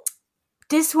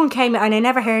this one came, and I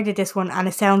never heard of this one, and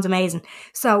it sounds amazing.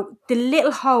 So the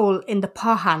little hole in the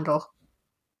pot handle.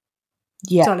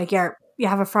 Yeah. So like you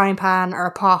have a frying pan or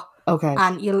a pot. Okay.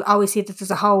 And you'll always see that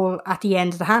there's a hole at the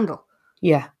end of the handle.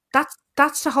 Yeah.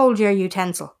 That's to hold your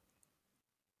utensil.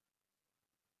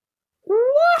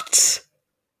 What?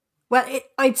 Well,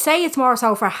 I'd say it's more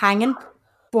so for hanging,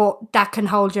 but that can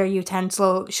hold your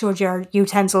utensil should your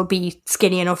utensil be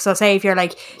skinny enough. So say if you're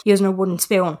like using a wooden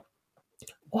spoon.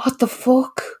 What the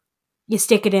fuck? You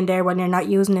stick it in there when you're not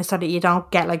using it so that you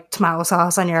don't get like tomato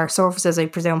sauce on your surfaces, I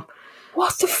presume.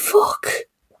 What the fuck?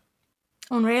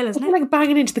 Unreal, isn't it? Like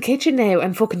banging into the kitchen now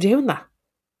and fucking doing that.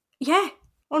 Yeah,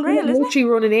 unreal, isn't it? Literally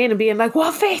running in and being like,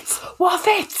 what fits?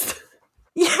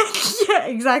 Yeah,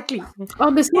 exactly.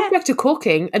 On the subject of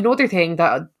cooking, another thing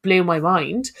that blew my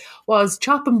mind was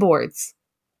chopping boards.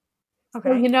 Okay.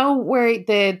 So you know where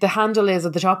the handle is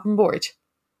of the chopping board?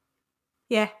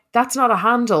 Yeah. That's not a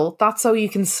handle. That's so you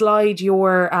can slide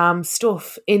your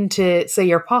stuff into, say,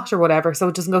 your pot or whatever, so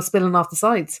it doesn't go spilling off the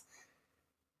sides.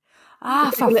 Ah,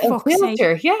 It's like for a little fuck's sake.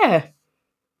 filter. Yeah.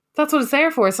 That's what it's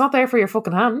there for. It's not there for your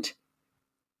fucking hand.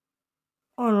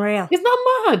 Unreal. Isn't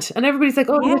that mad? And everybody's like,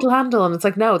 oh, the Yeah. little handle. And it's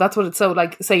like, no, that's what it's so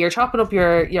like, say you're chopping up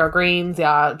your greens,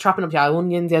 yeah, chopping up your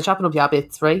onions, yeah, chopping up your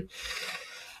bits, right?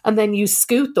 And then you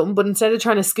scoot them, but instead of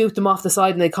trying to scoot them off the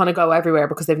side and they kind of go everywhere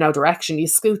because they've no direction, you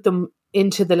scoot them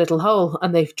into the little hole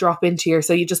and they drop into your,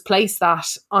 so you just place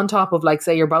that on top of, like,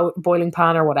 say, your boiling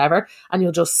pan or whatever, and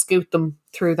you'll just scoot them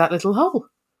through that little hole.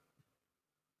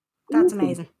 That's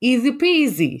amazing. Easy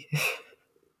peasy.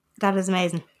 That is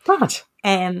amazing. What?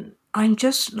 I'm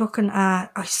just looking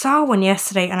at, I saw one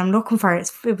yesterday and I'm looking for it.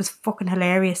 It was fucking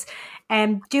hilarious.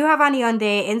 Do you have any on the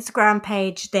Instagram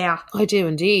page there? I do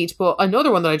indeed. But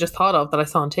another one that I just thought of that I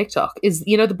saw on TikTok is,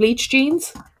 you know, the bleach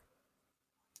jeans?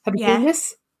 Have you seen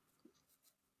this?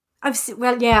 I've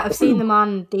seen them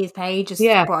on these pages,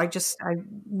 Yeah. but I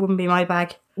wouldn't be my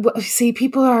bag. Well, see,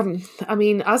 people are, I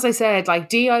mean, as I said, like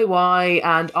DIY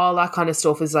and all that kind of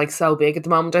stuff is like so big at the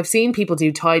moment. I've seen people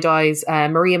do tie-dyes.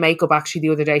 Maria Makeup, actually, the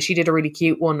other day, she did a really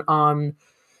cute one on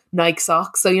Nike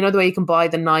socks. So you know the way you can buy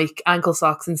the Nike ankle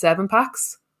socks in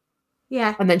 7-packs?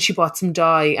 Yeah. And then she bought some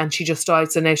dye and she just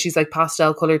dyed. So now she's like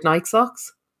pastel coloured Nike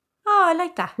socks. Oh, I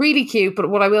like that. Really cute. But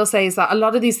what I will say is that a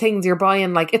lot of these things you're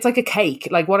buying, like, it's like a cake.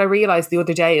 Like, what I realised the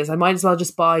other day is I might as well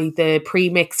just buy the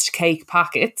pre-mixed cake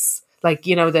packets, like,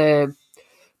 you know, the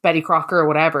Betty Crocker or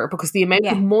whatever, because the amount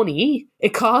of money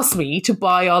it costs me to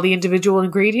buy all the individual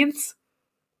ingredients.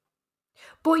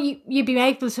 But you'd be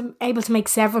able to make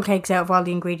several cakes out of all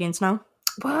the ingredients, no?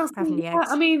 Well, yeah,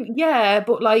 I mean, yeah,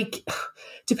 but like,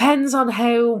 depends on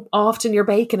how often you're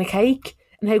baking a cake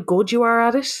and how good you are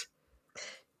at it.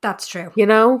 That's true. You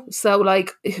know? So,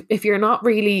 like, if you're not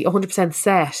really 100%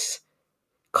 set,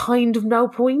 kind of no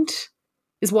point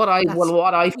is what I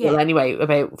feel anyway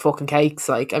about fucking cakes.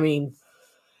 Like, I mean,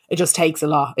 it just takes a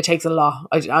lot. It takes a lot.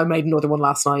 I made another one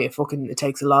last night. It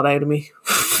takes a lot out of me.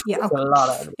 Yeah, a lot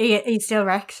out of me. Are you still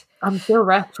wrecked? I'm still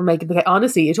wrecked from making the cake.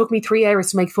 Honestly, it took me 3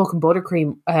 hours to make fucking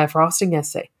buttercream frosting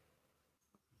yesterday.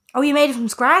 Oh, you made it from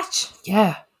scratch?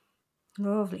 Yeah.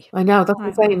 Lovely. I know, that's what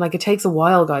I'm saying. Like, it takes a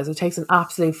while, guys. It takes an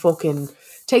absolute fucking...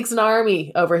 takes an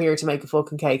army over here to make a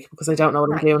fucking cake because I don't know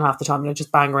what I'm doing half the time and I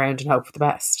just bang around and hope for the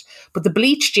best. But the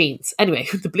bleach jeans, anyway,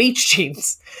 the bleach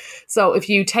jeans. So if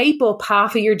you tape up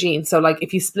half of your jeans, so like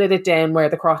if you split it down where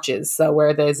the crotch is, so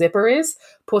where the zipper is,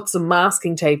 put some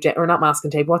masking tape down, or not masking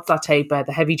tape, what's that tape? The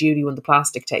heavy duty one, the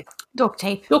plastic tape. Duct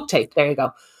tape. Duct tape, there you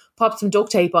go. Pop some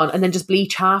duct tape on and then just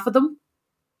bleach half of them.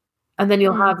 And then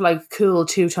you'll have like cool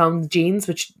 2-tone jeans,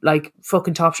 which like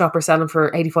fucking Topshop are selling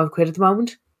for 85 quid at the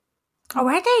moment. Oh,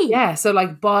 are they? Yeah, so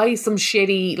like buy some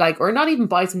shitty, like, or not even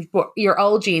buy some, but your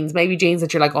old jeans, maybe jeans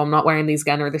that you're like, oh, I'm not wearing these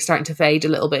again, or they're starting to fade a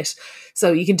little bit.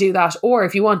 So you can do that. Or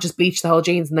if you want, just bleach the whole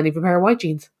jeans and then you have a pair of white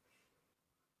jeans.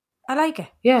 I like it.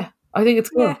 Yeah, I think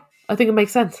it's cool. Yeah. I think it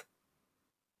makes sense.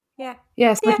 Yeah.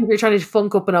 Yeah, especially if you're trying to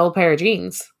funk up an old pair of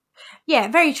jeans. Yeah,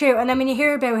 very true. And I mean, you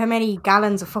hear about how many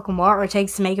gallons of fucking water it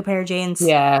takes to make a pair of jeans.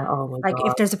 Yeah, oh my God.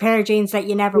 Like, if there's a pair of jeans that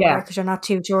you never wear because you're not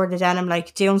too sure of the denim,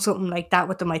 like, doing something like that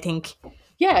with them, I think.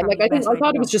 Yeah, like, I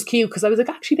thought it was just cute because I was like,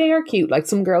 actually, they are cute. Like,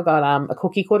 some girl got a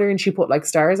cookie cutter and she put, like,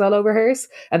 stars all over hers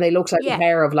and they looked like a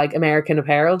pair of, like, American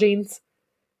Apparel jeans.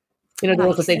 You know, the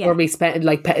ones that they probably spent,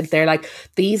 like, they're like,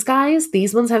 these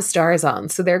ones have stars on,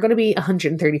 so they're going to be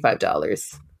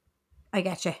 $135. I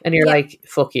get you. And you're like,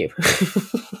 fuck you.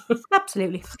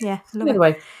 Absolutely. Yeah.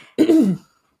 Anyway.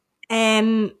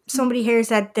 Somebody here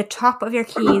said the top of your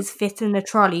keys fits in the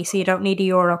trolley, so you don't need a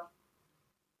euro.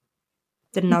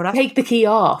 Didn't know that. Take the key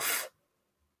off.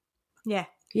 Yeah.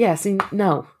 Yeah, see,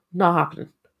 no, not happening.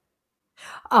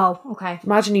 Oh, okay.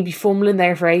 Imagine you'd be fumbling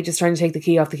there for ages trying to take the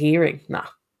key off the key ring. Nah.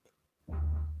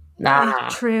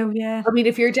 True, yeah. I mean,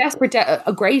 if you're desperate,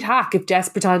 a great hack, if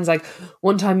desperate times, like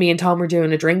one time me and Tom were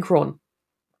doing a drink run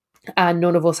and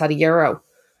none of us had a euro.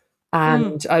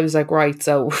 And I was like, right,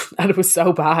 so, and it was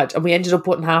so bad. And we ended up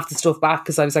putting half the stuff back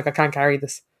because I was like, I can't carry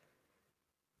this.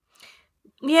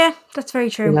 Yeah, that's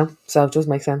very true. You know, so it does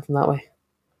make sense in that way.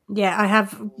 Yeah, I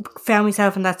have found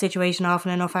myself in that situation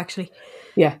often enough, actually.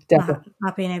 Yeah, definitely.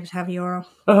 Not being able to have a euro.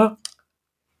 Uh-huh.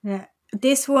 Yeah.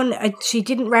 This one, she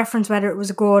didn't reference whether it was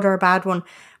a good or a bad one,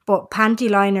 but panty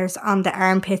liners on the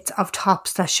armpits of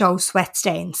tops that show sweat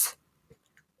stains.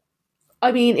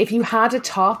 I mean, if you had a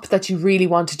top that you really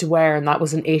wanted to wear and that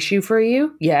was an issue for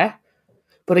you, yeah.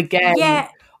 But again, Yeah.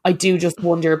 I do just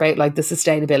wonder about like the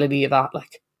sustainability of that.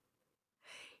 Like,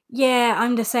 Yeah,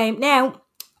 I'm the same. Now,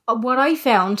 what I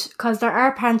found, because there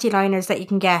are panty liners that you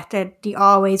can get, they're the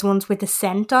always ones with the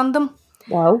scent on them.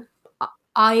 wow.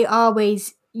 I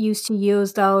always used to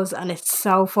use those, and it's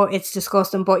it's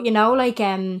disgusting. But you know, like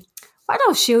what are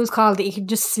those shoes called that you can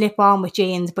just slip on with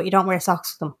jeans, but you don't wear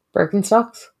socks with them?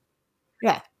 Birkenstocks?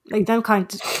 Yeah, like them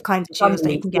kinds of shoes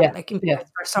that you can get like in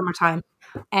for summertime.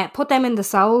 Put them in the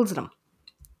soles of them.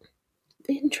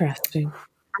 Interesting.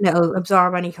 And it'll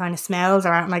absorb any kind of smells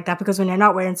or anything like that, because when you're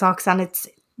not wearing socks and it's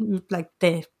like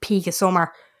the peak of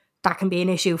summer, that can be an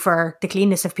issue for the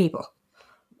cleanness of people.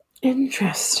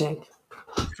 Interesting.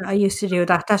 So I used to do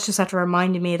that. That's just that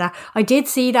reminded me of that. I did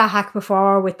see that hack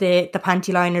before with the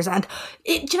panty liners, and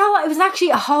do you know what? It was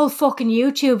actually a whole fucking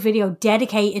YouTube video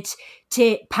dedicated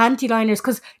to panty liners,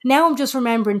 because now I'm just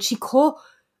remembering she cut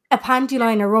a panty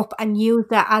liner up and used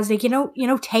that as like, you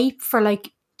know, tape for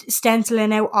like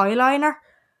stenciling out eyeliner.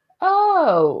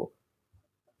 Oh,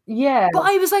 yeah. But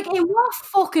I was like, in what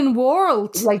fucking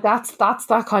world? Like that's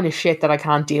that kind of shit that I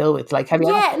can't deal with. Like, have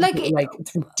you ever like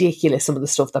it's ridiculous some of the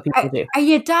stuff that people do. Are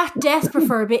you that desperate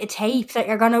for a bit of tape that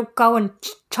you're gonna go and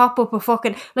chop up a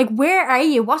fucking, like, where are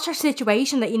you? What's your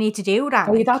situation that you need to do that?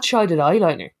 Are you that shaded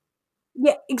eyeliner?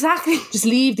 Yeah, exactly. Just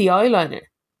leave the eyeliner.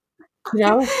 You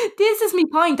know? This is my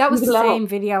point. That was Leave it the alone. same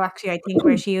video, actually, I think,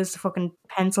 where she used the fucking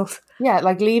pencils. Yeah,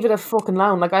 like leave it a fucking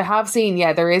alone. Like I have seen,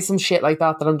 there is some shit like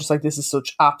that I'm just like, this is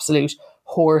such absolute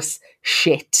horse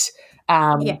shit.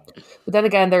 Yeah. But then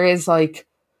again, there is like,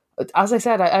 as I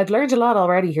said, I've learned a lot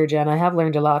already here, Jen. I have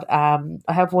learned a lot. I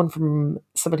have one from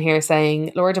someone here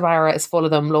saying, Laura Barra is full of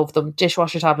them, love them.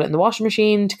 Dishwasher tablet in the washing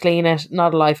machine to clean it.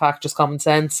 Not a life hack, just common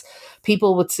sense.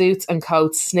 People with suits and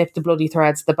coats snip the bloody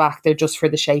threads at the back. They're just for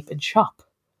the shape and shop.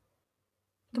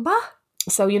 What?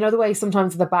 So you know the way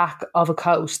sometimes at the back of a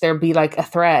coat there'll be like a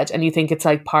thread and you think it's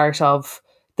like part of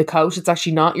the coat. It's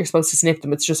actually not. You're supposed to snip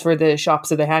them. It's just for the shop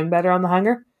so they hang better on the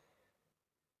hanger.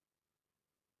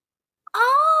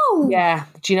 Oh! Yeah.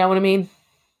 Do you know what I mean?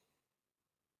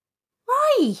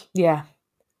 Right. Yeah.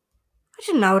 I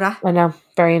didn't know that. I know.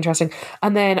 Very interesting.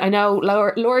 And then I know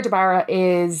Laura Barra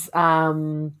is,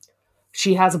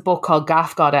 she has a book called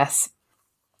Gaff Goddess.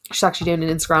 She's actually doing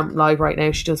an Instagram live right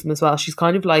now. She does them as well. She's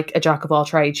kind of like a jack of all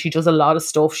trades. She does a lot of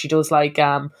stuff. She does like,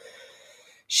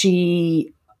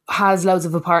 she has loads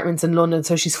of apartments in London,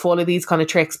 so she's full of these kind of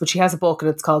tricks, but she has a book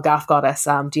and it's called Gaff Goddess,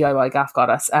 DIY Gaff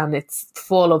Goddess, and it's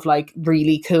full of like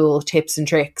really cool tips and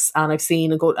tricks. And I've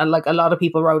seen like a lot of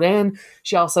people wrote in.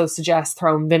 She also suggests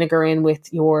throwing vinegar in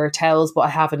with your towels, but I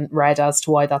haven't read as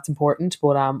to why that's important,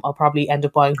 but I'll probably end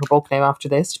up buying her book now after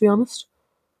this, to be honest.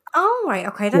 Oh, right,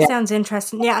 okay, that sounds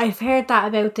interesting. Yeah, I've heard that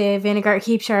about the vinegar. It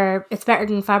keeps it's better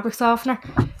than fabric softener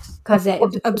because it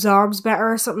absorbs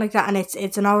better or something like that, and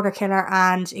it's an odor killer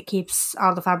and it keeps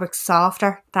all the fabrics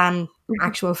softer than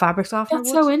actual fabric softener.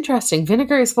 That's so interesting.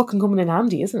 Vinegar is fucking coming in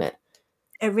handy, isn't it?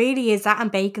 It really is. That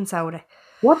and baking soda.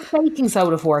 What's baking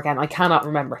soda for again? I cannot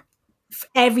remember.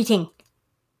 Everything.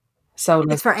 So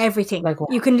it's for everything. Like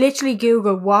what? You can literally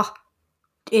Google what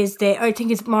is I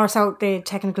think it's more so the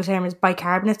technical term is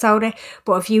bicarbonate soda,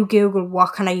 but if you Google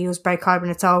what can I use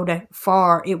bicarbonate soda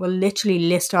for, it will literally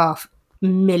list off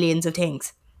millions of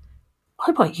things.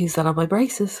 I might use that on my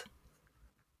braces.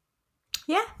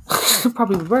 Yeah.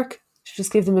 Probably would work. Should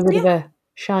just give them a bit of a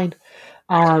shine.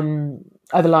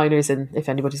 I have aligners in, if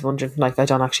anybody's wondering. Like, I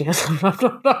don't actually I'm not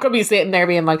going to be sitting there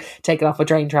being like, taking off my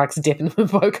drain tracks, dipping them in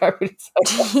bicarbonate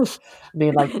soda.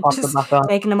 Being like, pop them back on.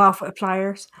 Taking them off with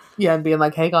pliers. Yeah, and being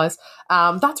like, hey guys.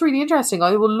 That's really interesting.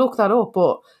 I will look that up.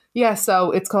 But yeah,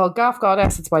 so it's called Gaff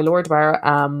Goddess. It's by Lord Barra.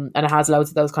 And it has loads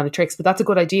of those kind of tricks. But that's a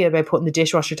good idea about putting the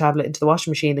dishwasher tablet into the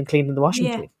washing machine and cleaning the washing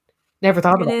machine. Never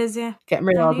thought of it. It is, yeah. Getting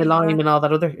rid of all the lime and all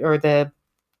that other, or the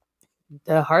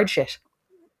hard shit.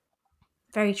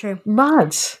 Very true.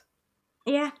 Mad.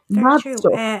 Yeah, very Mad true.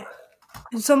 Stuff.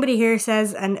 Somebody here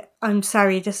says, and I'm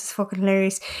sorry, this is fucking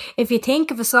hilarious. If you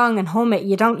think of a song and hum it,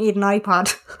 you don't need an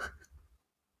iPod.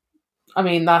 I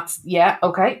mean, that's, yeah,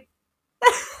 okay.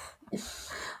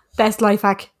 Best life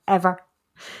hack ever.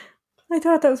 I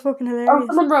thought that was fucking hilarious.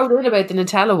 Someone wrote in about the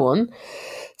Nutella one,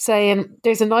 saying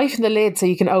there's a knife in the lid so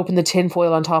you can open the tin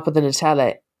foil on top of the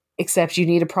Nutella, except you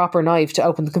need a proper knife to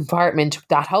open the compartment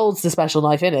that holds the special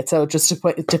knife in it, so it just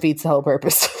defeats the whole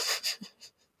purpose.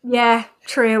 Yeah,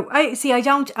 true.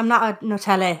 I'm not a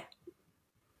Nutella.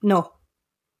 No.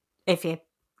 If you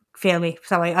feel me.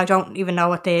 So I don't even know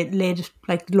what the lid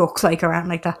like looks like or anything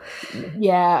like that.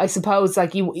 Yeah, I suppose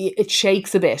like it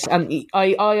shakes a bit, and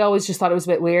I always just thought it was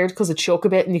a bit weird because it shook a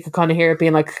bit and you could kind of hear it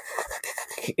being like,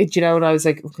 you know, and I was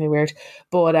like, okay, weird.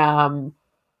 But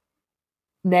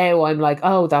now I'm like,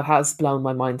 oh, that has blown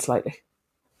my mind slightly.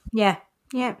 Yeah.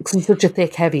 Yeah. Because it's such a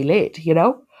thick, heavy lid, you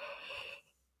know?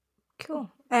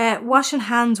 Cool. Washing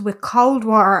hands with cold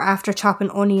water after chopping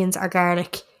onions or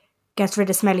garlic gets rid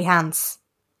of smelly hands.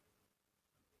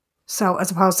 So,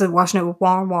 as opposed to washing it with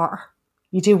warm water.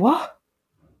 You do what?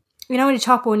 You know when you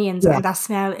chop onions and that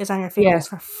smell is on your fingers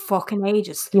for fucking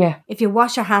ages? Yeah. If you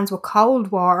wash your hands with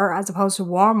cold water as opposed to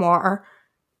warm water,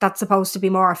 that's supposed to be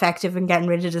more effective in getting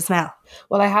rid of the smell.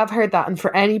 Well, I have heard that. And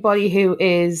for anybody who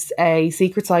is a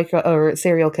secret psycho or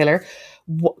serial killer,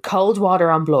 cold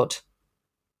water on blood.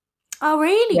 Oh,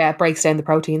 really? Yeah, it breaks down the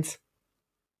proteins.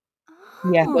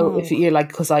 Yeah, so if you're like,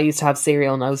 because I used to have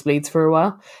serial nosebleeds for a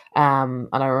while, and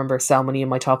I remember so many of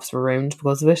my tops were ruined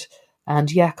because of it.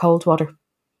 And yeah, cold water.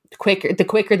 The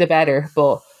quicker the better,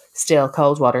 but still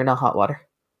cold water, not hot water.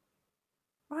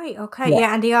 Right, okay.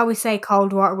 Yeah, and they always say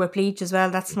cold water with bleach as well.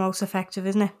 That's the most effective,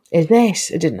 isn't it? Is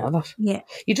it? I didn't know that. Yeah.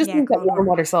 You just think that warm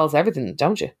water solves everything,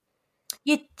 don't you?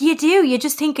 You do. You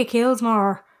just think it kills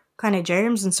more kind of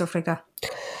germs and stuff like that.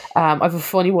 I have a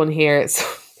funny one here.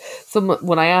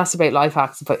 When I asked about life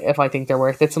hacks, if I think they're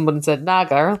worth it, someone said, nah,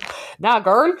 girl.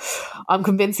 I'm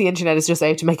convinced the internet is just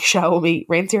out to make a show of me.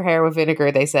 Rinse your hair with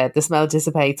vinegar, they said. The smell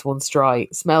dissipates once dry.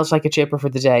 Smells like a chipper for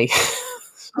the day.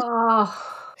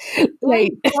 Oh. Why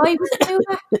would you do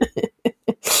that?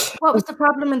 What was the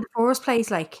problem in the first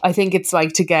place like? I think it's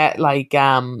like to get like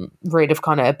rid of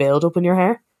kind of a build up in your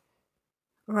hair.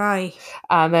 Right.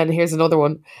 And then here's another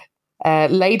one.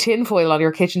 Lay tinfoil on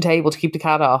your kitchen table to keep the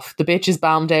cat off. The bitch is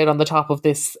balmed out on the top of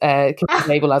this kitchen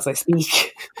table as I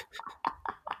speak.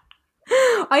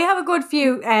 I have a good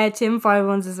few tinfoil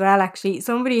ones as well, actually.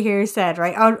 Somebody here said,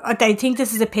 right, I think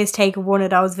this is a piss take of one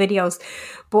of those videos,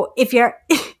 but if you're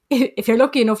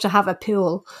lucky enough to have a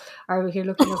pool, or if you're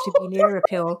lucky enough to be near a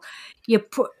pool, you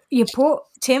put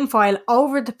tinfoil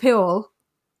over the pool,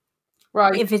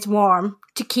 right? If it's warm,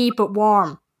 to keep it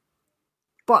warm.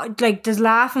 But like, there's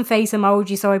laughing face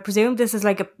emoji, so I presume this is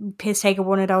like a piss take of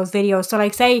one of those videos. So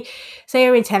like, say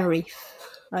you're in Tenerife,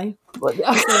 right? You're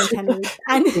in Tenerife,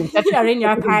 and you're in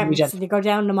your apartments, and you go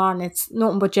down in the morning. It's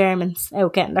nothing but Germans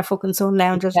out getting their fucking sun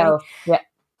loungers, right? Yeah.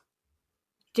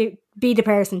 Be the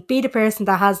person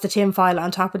that has the tinfoil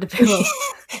on top of the pool.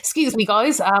 Excuse me,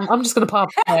 guys. I'm just going to pop.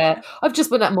 I've just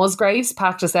been at Musgraves,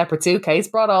 packed a separate suitcase,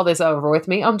 brought all this over with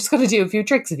me. I'm just going to do a few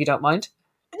tricks if you don't mind.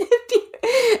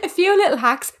 A few little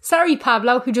hacks. Sorry,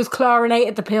 Pablo, who just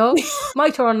chlorinated the pill. My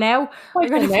turn now. I'm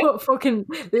going to put a fucking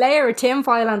layer of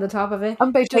tinfoil on the top of it. I'm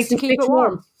about just to keep it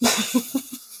warm.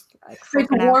 Try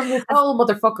to warm this whole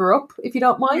motherfucker up, if you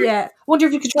don't mind. Yeah. I wonder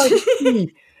if you could try to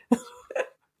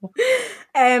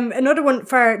another one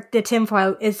for the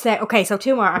tinfoil is okay, so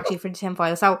two more actually for the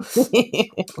tinfoil. So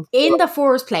in the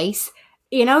first place,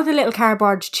 you know the little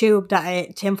cardboard tube that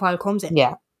a tinfoil comes in?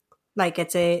 Yeah. Like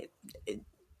it's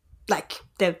like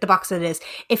the box that it is.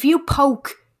 If you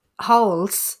poke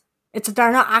holes,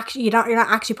 you're not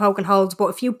actually poking holes, but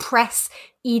if you press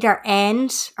either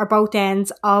end or both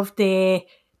ends of the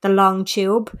long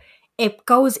tube, it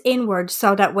goes inward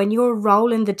so that when you're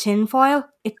rolling the tinfoil,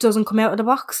 it doesn't come out of the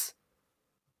box.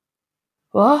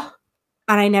 What?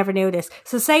 And I never knew this.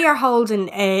 So say you're holding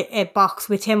a box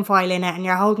with tinfoil in it and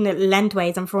you're holding it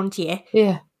lengthways in front of you.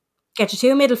 Yeah. Get your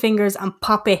two middle fingers and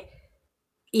pop it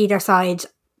either side.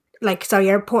 Like, so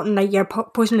you're putting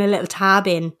pushing a little tab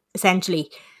in,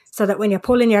 essentially, so that when you're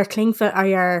pulling your cling film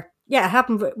it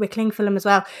happened with cling film as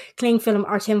well, cling film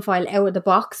or tinfoil out of the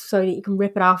box so that you can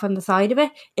rip it off on the side of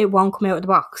it, it won't come out of the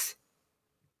box.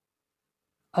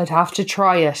 I'd have to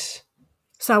try it.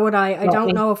 So would I. I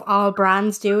don't know if all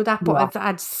brands do that, but I've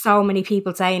had so many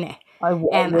people saying it.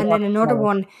 And then another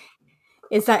one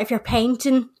is that if you're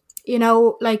painting, you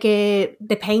know, like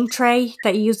the paint tray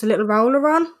that you use the little roller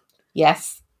on.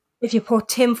 Yes. If you put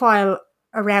tinfoil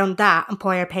around that and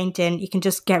pour your paint in, you can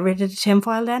just get rid of the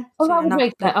tinfoil then. Oh, so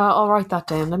I'll write that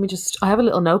down. I have a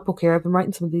little notebook here. I've been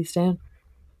writing some of these down.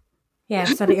 Yeah,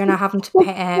 so that you're not having to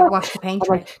wash the paint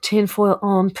tray. Like tinfoil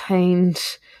on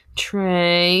paint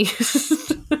tray.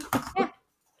 Yeah.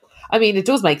 I mean, it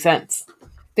does make sense.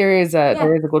 There is a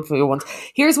good few ones.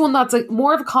 Here's one that's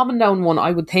more of a common known one,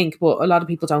 I would think, but a lot of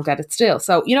people don't get it still.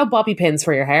 So, you know bobby pins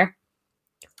for your hair?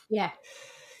 Yeah.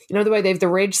 You know the way they have the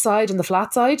ridge side and the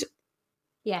flat side?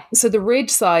 Yeah. So the ridge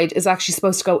side is actually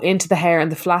supposed to go into the hair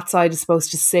and the flat side is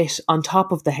supposed to sit on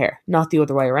top of the hair, not the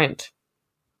other way around.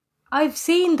 I've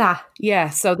seen that. Yeah,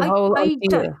 so the whole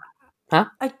idea...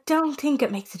 I don't think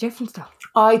it makes a difference though.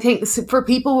 I think for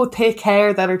people with thick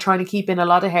hair that are trying to keep in a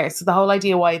lot of hair, so the whole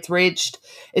idea why it's ridged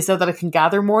is so that it can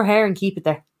gather more hair and keep it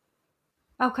there.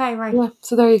 Okay, right. Yeah,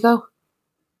 so there you go.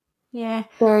 Yeah.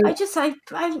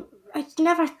 I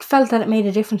never felt that it made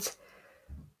a difference.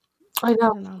 I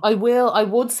know. I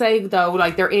would say though,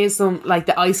 like there is some like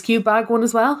the ice cube bag one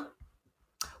as well.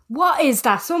 What is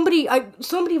that? Somebody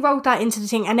wrote that into the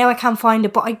thing, and now I can't find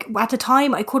it. But at the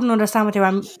time, I couldn't understand what they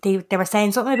were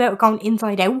saying. Something about it going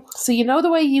inside out. So you know the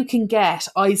way you can get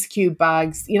ice cube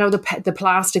bags, you know the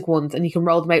plastic ones, and you can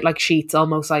roll them out like sheets,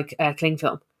 almost like cling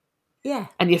film. Yeah.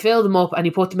 And you fill them up and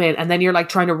you put them in, and then you're like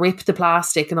trying to rip the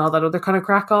plastic and all that other kind of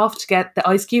crack off to get the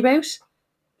ice cube out.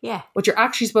 Yeah. What you're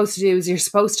actually supposed to do is you're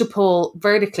supposed to pull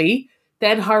vertically,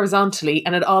 then horizontally,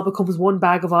 and it all becomes one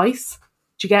bag of ice.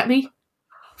 Do you get me?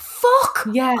 Fuck!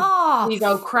 Yeah. Oh. You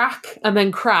go crack, and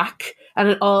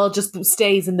it all just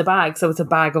stays in the bag, so it's a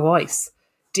bag of ice.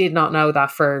 Did not know that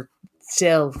for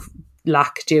still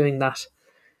lack doing that.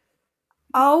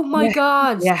 Oh my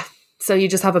God. Yeah. So you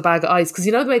just have a bag of ice, because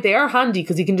you know the way they are handy,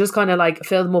 because you can just kind of like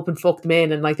fill them up and fuck them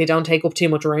in, and like they don't take up too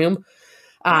much room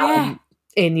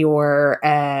in your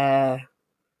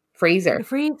freezer. The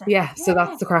freezer. Yeah, so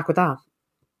that's the crack with that.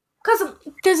 Because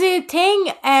there's a thing,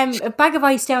 a bag of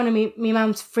ice down in me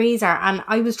mum's freezer, and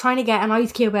I was trying to get an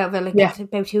ice cube out of it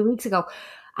about 2 weeks ago.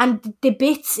 And the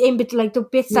bits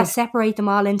that separate them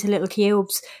all into little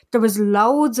cubes, there was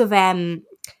loads of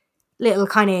little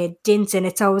kind of dints in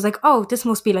it. So I was like, oh, this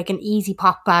must be like an easy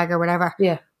pop bag or whatever.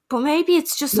 Yeah. But maybe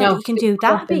it's just so you can do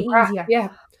that a bit easier. Yeah.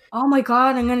 Oh my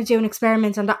God, I'm going to do an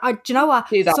experiment on that. Do you know what?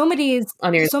 Some of these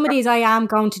I am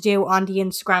going to do on the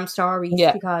Instagram stories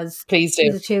because please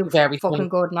do. These are too very fucking funny.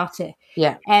 good not to.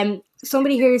 Yeah.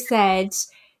 Somebody here said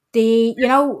so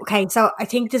I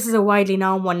think this is a widely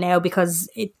known one now because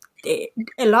a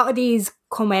lot of these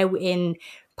come out in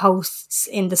posts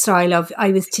in the style of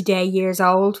I was today years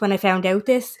old when I found out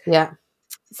this. Yeah.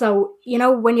 So, you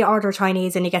know, when you order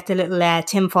Chinese and you get the little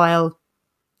tinfoil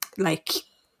like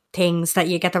things that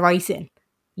you get the rice in.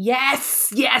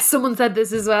 Yes, someone said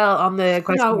this as well on the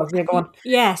question box. Yeah, go on.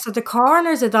 Yeah, so the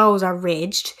corners of those are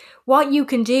ridged. What you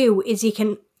can do is you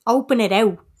can open it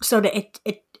out so that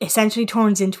it essentially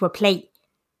turns into a plate.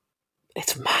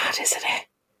 It's mad, isn't it?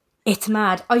 It's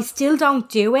mad. I still don't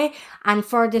do it, and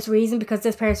for this reason, because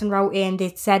this person wrote in,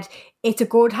 they said it's a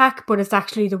good hack, but it's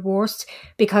actually the worst,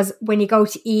 because when you go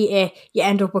to eat it, you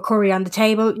end up with curry on the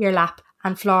table, your lap,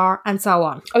 and flour, and so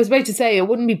on. I was about to say, it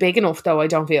wouldn't be big enough, though, I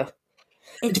don't feel.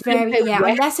 It's very,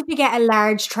 unless if you get a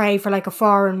large tray for like a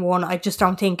 4-in-1, I just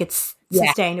don't think it's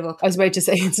sustainable. I was about to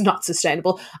say it's not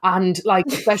sustainable. And like,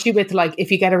 especially with like, if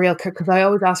you get a real, because I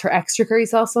always ask for extra curry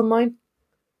sauce on mine.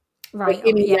 Right. Like,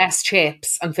 give me less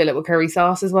chips and fill it with curry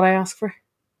sauce is what I ask for.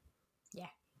 Yeah.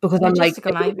 Because I'm like,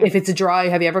 if it's a dry,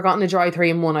 have you ever gotten a dry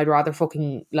 3-in-1? I'd rather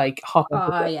fucking like hop it.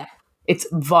 Oh, yeah. It's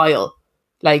vile.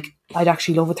 Like, I'd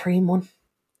actually love a 3-in-1.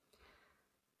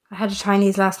 I had a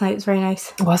Chinese last night. It was very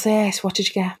nice. Was it? What did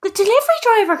you get? The delivery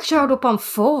driver showed up on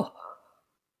 4.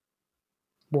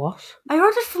 What? I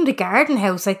ordered from the Garden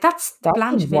House. Like, that's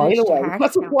Blanche Village to Hartstown.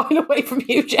 That's a while away from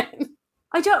you, Jen.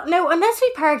 I don't know. Unless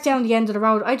we park down the end of the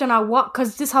road, I don't know what,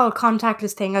 because this whole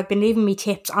contactless thing, I've been leaving me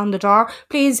tips on the door.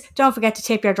 Please don't forget to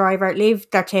tip your driver. Leave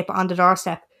their tip on the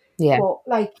doorstep. Yeah. But,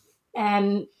 like,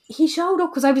 he showed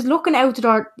up because I was looking out the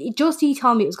door. He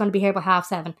told me it was going to be here by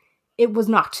 7:30. It was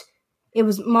not. It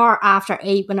was more after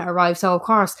 8 when it arrived. So, of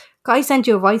course, I sent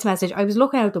you a voice message. I was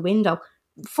looking out the window.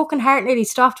 Fucking heart nearly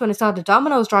stopped when I saw the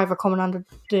Domino's driver coming on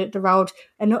the road.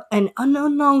 An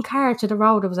unknown car to the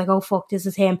road. I was like, oh, fuck, this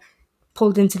is him.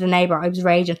 Pulled into the neighbour. I was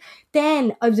raging.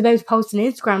 Then I was about to post an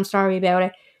Instagram story about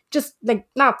it. Just, like,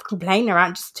 not complaining or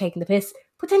anything, just taking the piss.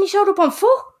 But then he showed up on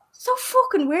foot. So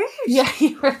fucking weird. Yeah,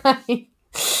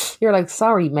 you're like,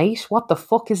 sorry, mate. What the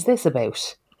fuck is this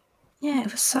about? Yeah,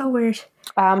 it was so weird.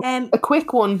 A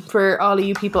quick one for all of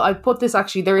you people. I put this,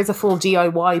 actually, there is a full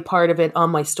DIY part of it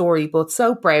on my story, but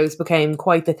soap brows became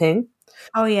quite the thing.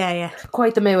 Oh, yeah.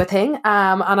 Quite the Mua thing.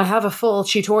 And I have a full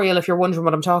tutorial, if you're wondering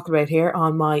what I'm talking about here,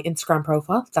 on my Instagram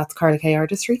profile. That's Carla K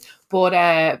Artistry.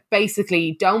 But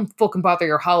basically, don't fucking bother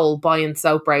your hole buying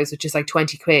soap brows, which is like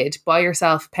 20 quid. Buy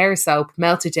yourself a pair of soap,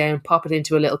 melt it down, pop it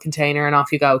into a little container, and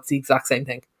off you go. It's the exact same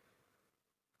thing.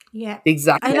 Yeah.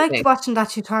 Exactly. I liked watching that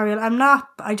tutorial.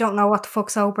 I don't know what the fuck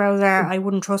soap brows are. I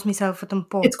wouldn't trust myself with them.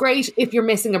 But it's great if you're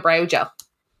missing a brow gel.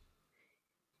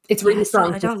 It's really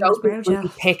strong. I don't use brow gel. Really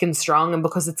thick and strong, and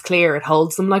because it's clear, it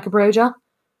holds them like a brow gel.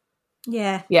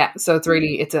 Yeah. Yeah, so it's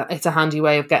really it's a handy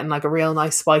way of getting like a real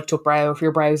nice spiked up brow if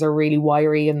your brows are really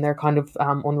wiry and they're kind of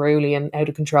unruly and out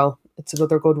of control. It's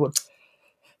another good one.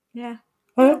 Yeah.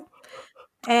 The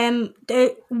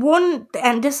one,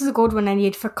 and this is a good one, and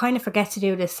you'd kind of forget to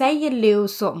do this. Say you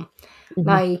lose something,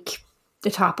 like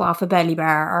the top off a belly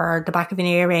bar or the back of an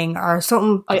earring or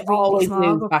something. I really always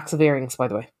small. lose backs of earrings, by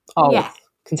the way. Always. Yeah.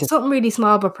 Something really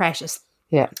small but precious.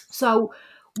 Yeah. So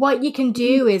what you can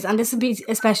do is, and this would be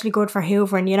especially good for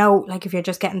hoovering, you know, like if you're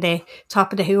just getting the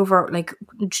top of the hoover, like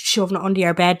shoving it under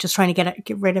your bed, just trying to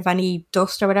get rid of any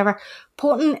dust or whatever,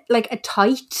 putting like a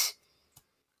tight,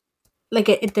 like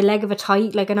the leg of a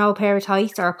tight, like an old pair of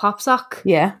tights or a pop sock.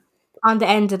 Yeah. On the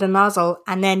end of the nozzle,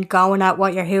 and then going at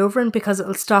what you're hoovering, because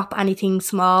it'll stop anything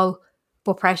small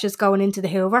but precious going into the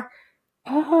hoover.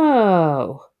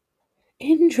 Oh,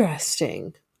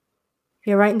 interesting.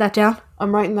 You're writing that down?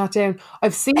 I'm writing that down.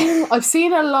 I've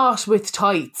seen a lot with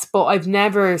tights, but I've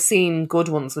never seen good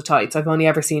ones with tights. I've only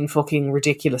ever seen fucking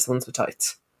ridiculous ones with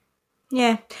tights.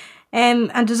 Yeah.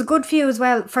 And there's a good few as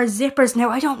well for zippers.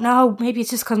 Now, I don't know. Maybe it's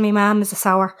just because my mum is a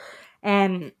sour.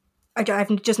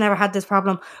 I've just never had this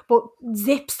problem. But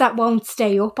zips that won't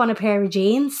stay up on a pair of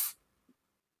jeans.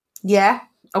 Yeah.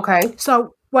 Okay.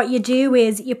 So what you do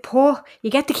is you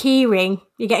get the key ring.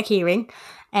 You get a key ring.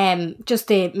 Just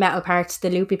the metal parts, the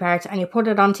loopy parts, and you put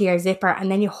it onto your zipper, and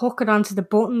then you hook it onto the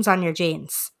buttons on your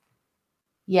jeans.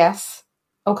 Yes.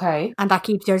 Okay. And that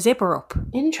keeps your zipper up.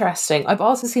 Interesting. I've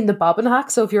also seen the bobbin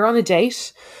hack. So if you're on a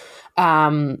date,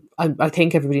 I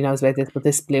think everybody knows about this, but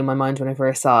this blew my mind when I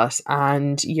first saw it.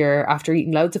 And you're after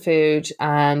eating loads of food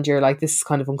and you're like, this is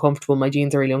kind of uncomfortable. My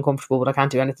jeans are really uncomfortable, but I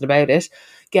can't do anything about it.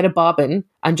 Get a bobbin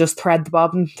and just thread the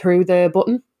bobbin through the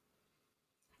button.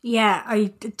 Yeah,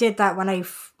 I did that when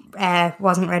I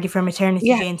wasn't ready for maternity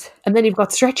jeans. And then you've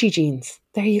got stretchy jeans.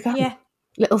 There you go. Yeah.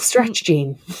 Little stretch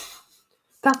jean.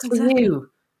 That's for you.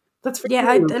 That's for you.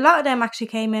 A lot of them actually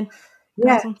came in.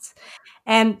 Yeah.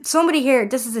 Somebody here,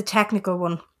 this is a technical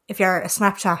one, if you're a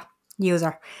Snapchat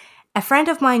user. A friend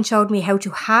of mine showed me how to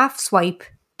half swipe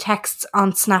texts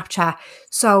on Snapchat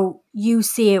so you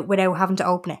see it without having to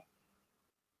open it.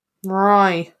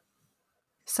 Right.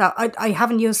 So I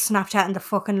haven't used Snapchat in the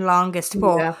fucking longest,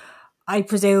 but I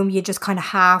presume you just kind of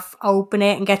half open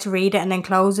it and get to read it and then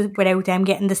close it without them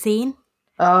getting the scene.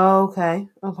 Oh, okay.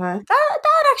 That'd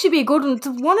actually be a good one. It's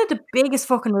one of the biggest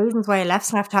fucking reasons why I left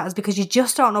Snapchat is because you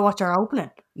just don't know what you're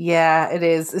opening. Yeah, it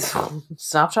is.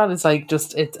 Snapchat is like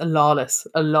just, it's a lawless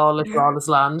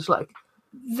land. Like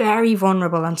very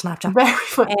vulnerable on Snapchat.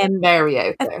 Very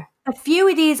out there. A few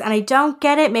of these, and I don't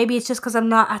get it. Maybe it's just because I'm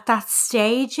not at that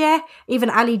stage yet. Even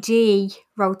Ali G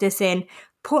wrote this in.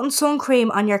 Putting sun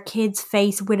cream on your kid's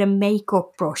face with a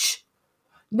makeup brush.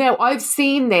 Now, I've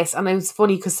seen this, and it was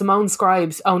funny because Simone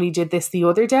Scribes only did this the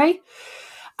other day.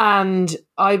 And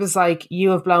I was like,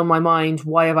 you have blown my mind.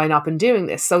 Why have I not been doing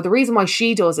this? So the reason why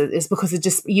she does it is because it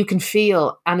just, you can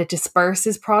feel and it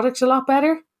disperses product a lot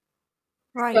better.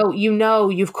 Right. So you know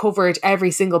you've covered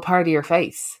every single part of your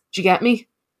face. Do you get me?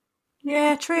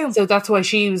 Yeah, true. So that's why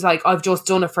she was like, I've just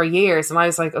done it for years. And I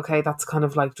was like, okay, that's kind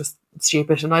of like just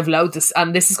stupid. And I've loads of,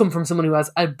 and this has come from someone who has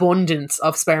abundance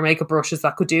of spare makeup brushes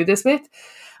that could do this with.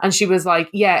 And she was like,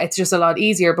 yeah, it's just a lot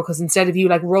easier because instead of you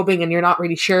like rubbing and you're not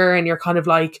really sure and you're kind of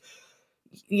like,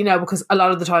 you know, because a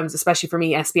lot of the times, especially for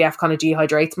me, SPF kind of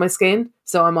dehydrates my skin.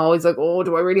 So I'm always like, oh,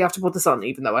 do I really have to put this on?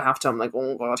 Even though I have to, I'm like,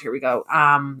 oh God, here we go.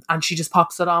 And she just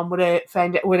pops it on with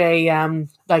a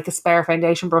like a spare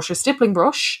foundation brush or stippling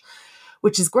brush,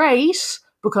 which is great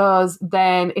because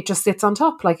then it just sits on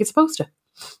top like it's supposed to.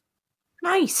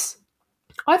 Nice.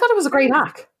 I thought it was a great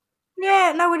hack.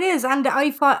 Yeah, no, it is. And I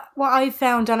thought what I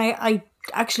found, and I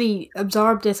actually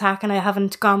absorbed this hack and I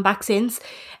haven't gone back since.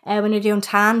 When you're doing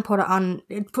tan, put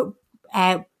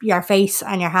your face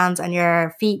and your hands and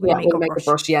your feet with a makeup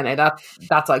brush. Yeah, no,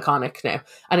 that's iconic now.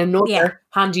 And another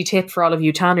handy tip for all of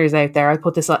you tanners out there, I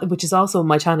put this on, which is also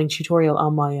my tanning tutorial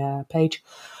on my page.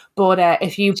 But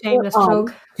if you shameless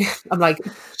plug. I'm like,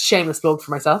 shameless plug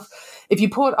for myself. If you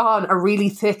put on a really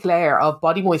thick layer of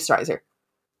body moisturizer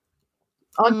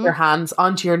onto your hands,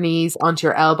 onto your knees, onto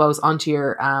your elbows, onto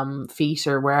your feet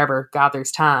or wherever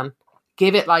gathers tan,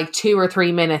 give it like 2 or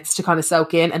 3 minutes to kind of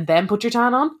soak in and then put your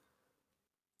tan on.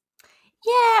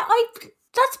 Yeah,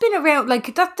 that's been around,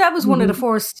 like that was one of the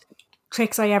first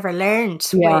tricks I ever learned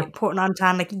with putting on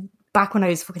tan, like back when I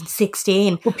was fucking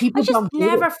 16. But people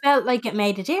never felt like it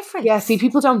made a difference. Yeah, see,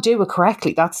 people don't do it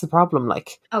correctly. That's the problem.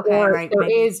 Like, okay, right. There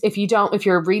is, if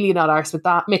you're really not arsed with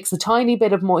that, mix a tiny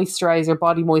bit of moisturizer,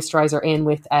 body moisturizer in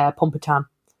with Pump It Tan.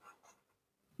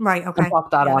 Right, okay. And pop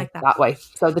that on like that way.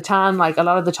 So the tan, like a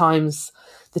lot of the times,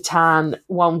 the tan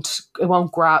won't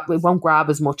grab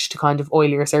as much to kind of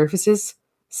oilier surfaces.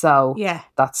 So yeah,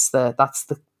 that's the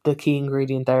key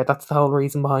ingredient there. That's the whole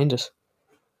reason behind it.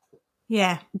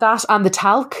 Yeah. That and the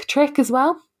talc trick as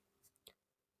well.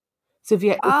 So if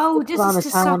you this is to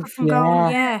stop it from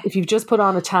going, if you've just put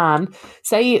on a tan,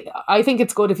 say, I think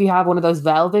it's good if you have one of those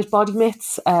velvet body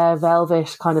mitts,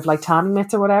 velvet kind of like tanning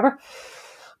mitts or whatever.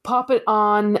 pop it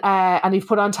on and you've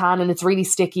put on tan and it's really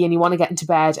sticky and you want to get into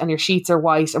bed and your sheets are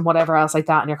white and whatever else like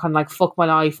that and you're kind of like, fuck my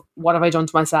life, what have I done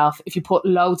to myself? If you put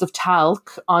loads of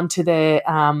talc onto the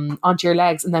onto your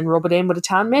legs and then rub it in with a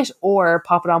tan mitt or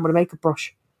pop it on with a makeup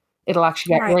brush, it'll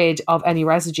actually get rid of any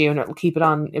residue and it'll keep it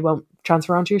on. It won't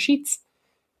transfer onto your sheets.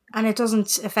 And it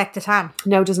doesn't affect the tan?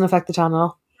 No, it doesn't affect the tan at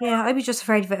all. Yeah, I'd be just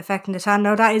afraid of it affecting the tan.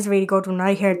 No, that is really good. When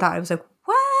I heard that, I was like,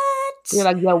 what? You're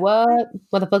like, yo, what?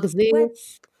 What the fuck is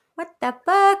this? What the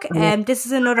fuck? This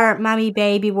is another mammy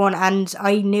baby one, and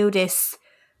I knew this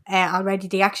already.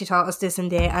 They actually taught us this in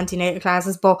the antenatal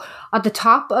classes, but at the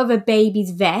top of a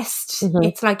baby's vest,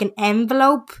 it's like an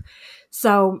envelope.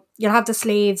 So you'll have the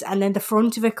sleeves and then the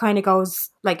front of it kind of goes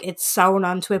like it's sewn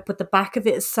onto it, but the back of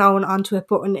it is sewn onto it,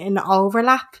 but in an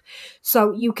overlap.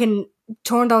 So you can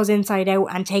turn those inside out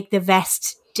and take the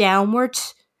vest downward,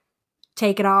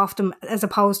 take it off them, as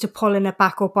opposed to pulling it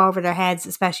back up over their heads,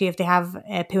 especially if they have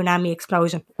a punami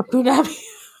explosion. A punami?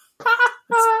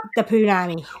 The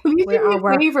punami. Will you do me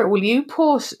a favour? Will you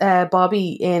put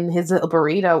Bobby in his little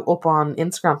burrito up on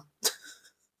Instagram?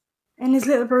 In his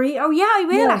little burrito? Oh yeah, I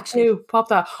will actually. Pop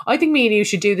that. I think me and you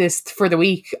should do this for the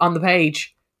week on the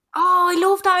page. Oh, I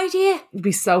love that idea. It'd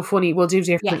be so funny. We'll do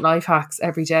different life hacks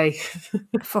every day.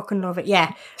 I fucking love it.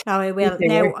 Yeah. No, I will.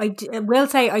 Now, I will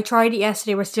say I tried it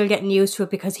yesterday. We're still getting used to it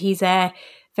because he's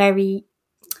very...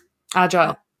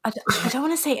 agile. I don't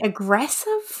want to say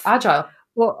aggressive. Agile.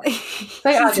 Well,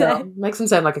 say agile. Makes him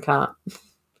sound like a cat.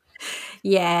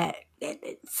 Yeah.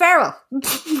 Feral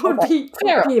would be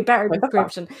a better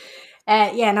description.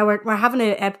 No, we're having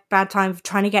a bad time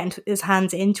trying to get his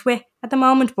hands into it at the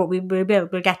moment, but we'll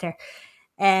get there.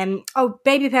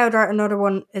 Baby powder, another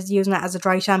one is using it as a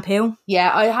dry shampoo.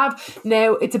 Yeah, I have.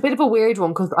 Now, it's a bit of a weird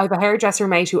one because I have a hairdresser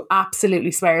mate who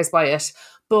absolutely swears by it,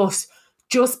 but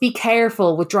just be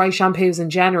careful with dry shampoos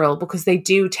in general because they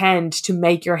do tend to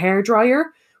make your hair drier,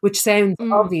 which sounds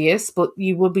obvious, but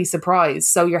you will be surprised.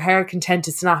 So your hair can tend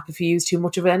to snap if you use too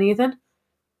much of anything.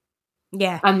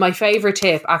 Yeah. And my favourite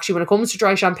tip, actually, when it comes to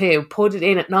dry shampoo, put it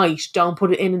in at night. Don't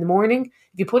put it in the morning.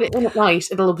 If you put it in at night,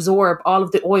 it'll absorb all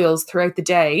of the oils throughout the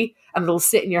day and it'll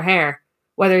sit in your hair.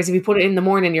 Whereas if you put it in the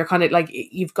morning, you're kind of like,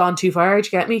 you've gone too far. Do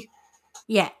you get me?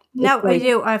 Yeah. No, I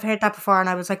do. I've heard that before and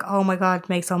I was like, oh my God, it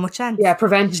makes so much sense. Yeah,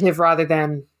 preventative rather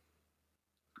than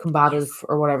combative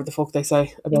or whatever the fuck they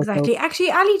say about exactly. Those.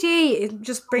 Actually, Ali D,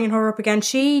 just bringing her up again,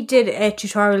 she did a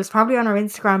tutorial. It's probably on her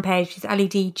Instagram page. She's Ali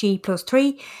D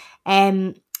G+3,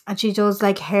 and she does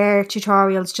like hair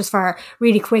tutorials just for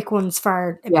really quick ones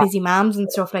for busy moms and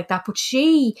stuff like that. But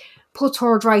she puts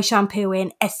her dry shampoo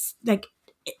in like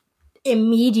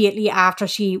immediately after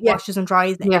she washes and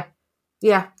dries it.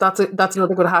 Yeah, that's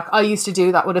another good hack. I used to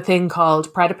do that with a thing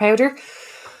called Preda powder.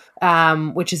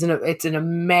 Which is it's an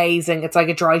amazing, it's like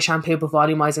a dry shampoo but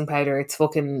volumizing powder. It's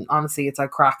fucking, honestly, it's like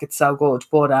crack. It's so good,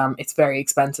 but it's very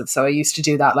expensive. So I used to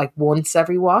do that like once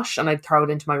every wash and I'd throw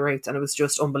it into my roots and it was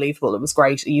just unbelievable. It was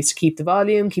great. It used to keep the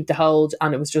volume, keep the hold,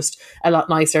 and it was just a lot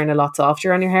nicer and a lot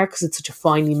softer on your hair because it's such a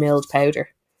finely milled powder.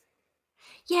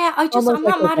 Yeah, I'm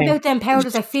not mad about them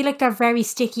powders. I feel like they're very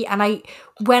sticky, and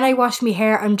when I wash my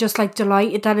hair, I'm just like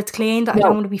delighted that it's clean. That I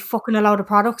don't want to be fucking a lot of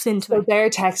products into it. They're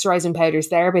texturizing powders.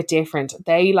 They're a bit different.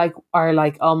 They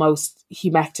are almost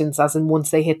humectants, as in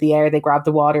once they hit the air, they grab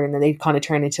the water and then they kind of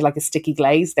turn into like a sticky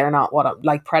glaze. They're not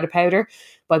like Preda powder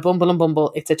by Bumble and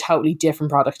Bumble. It's a totally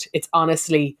different product. It's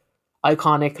honestly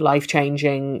iconic, life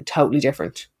changing, totally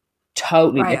different.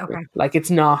 Totally different. Okay. Like it's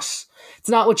not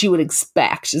what you would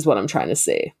expect is what I'm trying to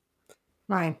say.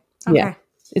 Right. Okay. Yeah.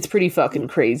 It's pretty fucking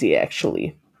crazy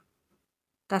actually.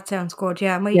 That sounds good.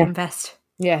 Yeah, I might invest.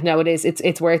 Yeah, no, it is.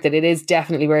 It's worth it. It is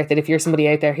definitely worth it. If you're somebody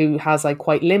out there who has like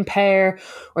quite limp hair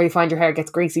or you find your hair gets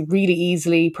greasy really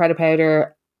easily, Preda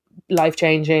powder, life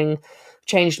changing,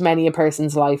 changed many a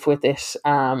person's life with it.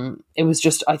 It was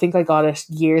just, I think I got it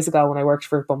years ago when I worked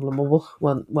for Bumble and Bumble.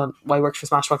 When I worked for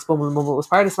Smashbox, Bumble and Bumble was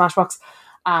part of Smashbox.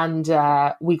 And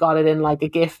we got it in like a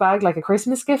gift bag, like a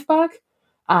Christmas gift bag.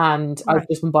 And I've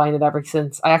just been buying it ever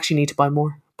since. I actually need to buy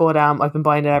more. But I've been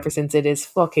buying it ever since. It is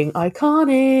fucking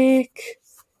iconic.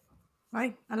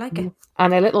 Right, I like it.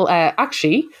 And a little,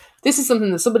 actually, this is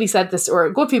something that somebody said this, or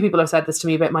a good few people have said this to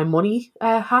me about my money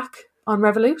hack on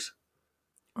Revolut.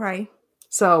 Right.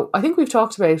 So I think we've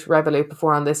talked about Revolut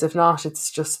before on this. If not, it's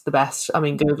just the best. I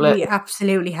mean, Google it. We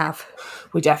absolutely have.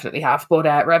 We definitely have. But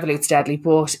Revolut's deadly.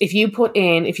 But if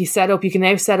you set up, you can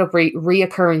now set up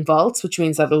reoccurring vaults, which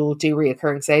means that it'll do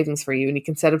reoccurring savings for you. And you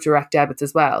can set up direct debits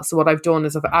as well. So what I've done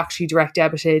is I've actually direct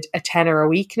debited a tenner a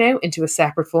week now into a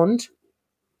separate fund.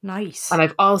 Nice. And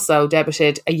I've also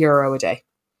debited €1 a day.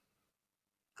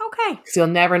 Okay. Because you'll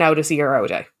never notice a euro a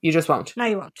day. You just won't. No,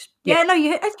 you won't. Yeah, no,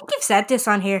 I think you've said this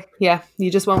on here. Yeah,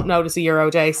 you just won't notice a euro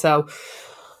a day. So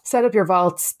set up your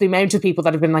vaults. The amount of people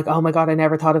that have been like, oh my God, I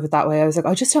never thought of it that way. I was like,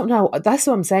 I just don't know. That's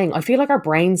what I'm saying. I feel like our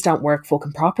brains don't work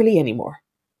fucking properly anymore.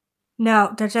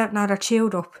 No, they're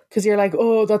chewed up. Because you're like,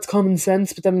 oh, that's common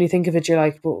sense. But then when you think of it, you're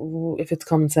like, well, if it's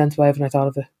common sense, why haven't I thought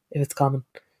of it? If it's common.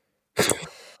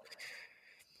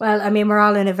 Well, I mean, we're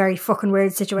all in a very fucking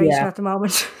weird situation at the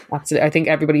moment. Absolutely. I think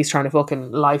everybody's trying to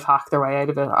fucking life hack their way out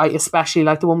of it. I especially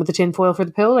like the one with the tin foil for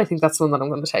the pill. I think that's the one that I'm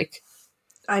going to take.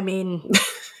 I mean,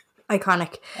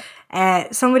 iconic.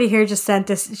 Somebody here just sent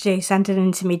this. She sent it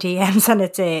into me DMs, and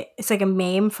it's like a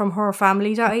meme from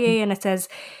horrorfamily.ie, and it says,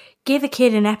 "Give a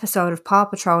kid an episode of Paw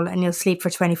Patrol and you'll sleep for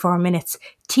 24 minutes.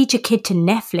 Teach a kid to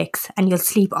Netflix and you'll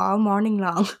sleep all morning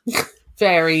long."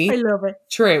 Very I love it.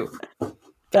 True.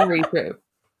 Very true.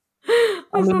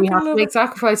 I mean, we have to make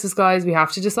sacrifices, guys. We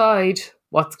have to decide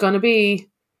what's going to be.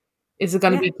 Is it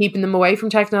going to be keeping them away from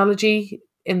technology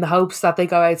in the hopes that they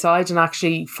go outside and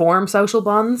actually form social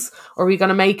bonds? Or are we going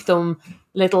to make them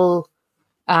little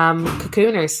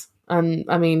cocooners? And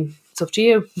I mean, it's up to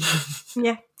you.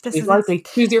 Yeah, this is likely.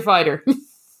 Who's your fighter?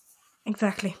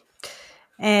 Exactly.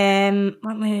 What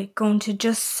am I going to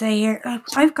just say here?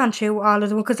 I've gone through all of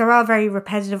them because they're all very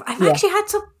repetitive. I've actually had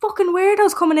some fucking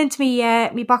weirdos coming into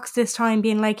me box this time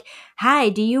being like, "Hi,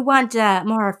 do you want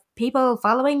more people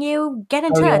following you? Get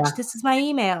in touch. Yeah. This is my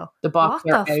email." The bots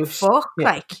are out. Fuck?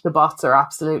 Yeah, like the bots are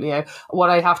absolutely out.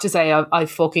 What I have to say,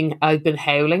 I've been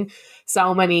howling.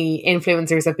 So many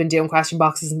influencers have been doing question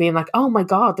boxes and being like, "Oh my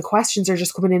God, the questions are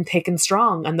just coming in thick and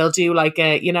strong." And they'll do like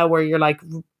a, where you're like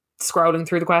scrolling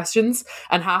through the questions,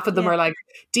 and half of them are like,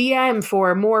 DM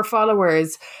for more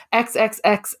followers,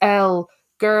 XXXL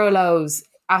girlos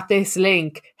at this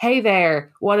link. Hey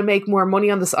there, want to make more money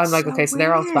on this? I'm like, okay, so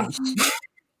they're all spam.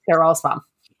 They're all spam.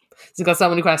 So you've got so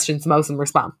many questions, most of them are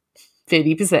spam.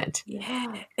 50%.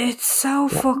 Yeah, it's so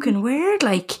fucking weird.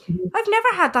 Like, I've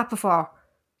never had that before.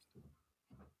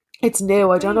 It's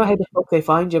new. I don't know how the fuck they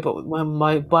find you, but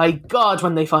by God,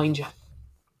 when they find you.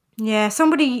 Yeah,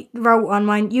 somebody wrote on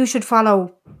mine, "You should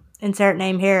follow insert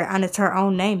name here," and it's her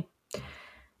own name.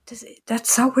 That's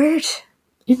so weird.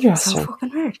 Interesting. So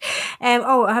fucking weird. I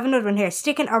have another one here.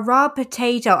 Sticking a raw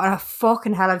potato, and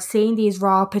fucking hell, I've seen these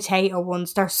raw potato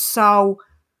ones. They're so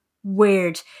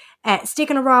weird.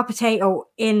 Sticking a raw potato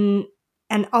in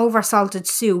an oversalted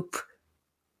soup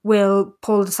will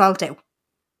pull the salt out.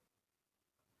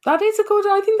 I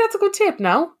think that's a good tip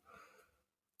now.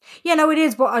 Yeah, no, it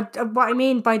is. But what I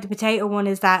mean by the potato one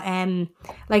is that,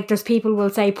 like, there's people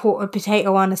will say put a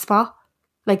potato on a spot,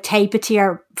 like tape it to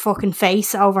your fucking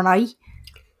face overnight.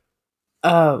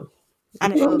 Oh.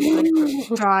 And it'll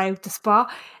like dry out the spot.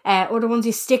 Other ones,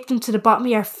 you stick them to the bottom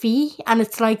of your feet, and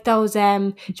it's like those. Do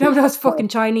you remember those fucking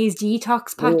Chinese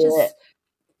detox patches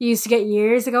you used to get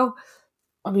years ago?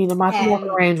 I mean, imagine walking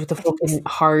around with a fucking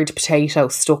hard potato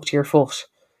stuck to your foot.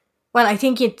 Well, I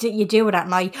think you do it at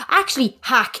night. Actually,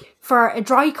 hack for a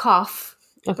dry cough,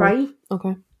 right?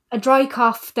 Okay. A dry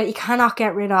cough that you cannot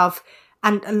get rid of,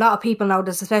 and a lot of people know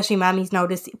this, especially mammies know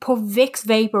this. Put Vicks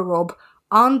Vapor Rub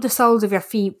on the soles of your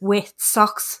feet with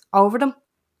socks over them,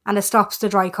 and it stops the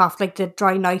dry cough, like the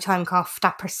dry nighttime cough,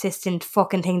 that persistent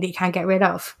fucking thing that you can't get rid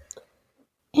of.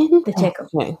 The tickle.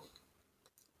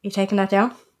 You taking that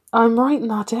down? I'm writing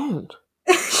that down.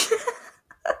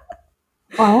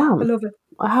 I am. I love it.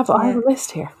 I have a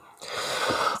list here.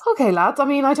 Okay, lads. I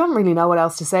mean, I don't really know what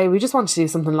else to say. We just wanted to do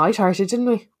something lighthearted, didn't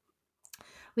we?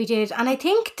 We did, and I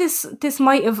think this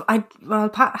might have.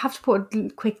 I'll have to put a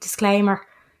quick disclaimer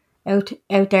out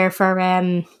there for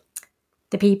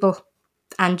the people,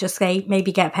 and just say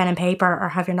maybe get a pen and paper or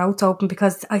have your notes open,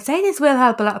 because I say this will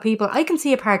help a lot of people. I can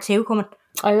see a part 2 coming.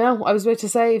 I know. I was about to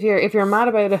say, if you're mad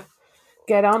about it,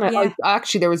 get on it. Yeah.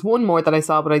 Actually, there was one more that I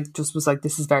saw, but I just was like,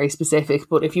 this is very specific.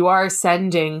 But if you are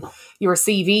sending your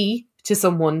CV to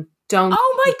someone, don't.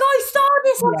 Oh my God, I saw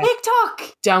this on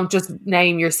TikTok. Don't just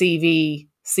name your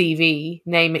CV.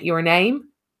 Name it your name.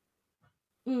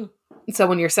 So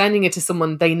when you're sending it to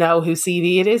someone, they know whose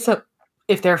CV it is. So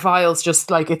if their files just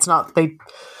like, it's not, do you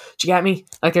get me?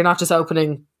 Like, they're not just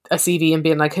opening a CV and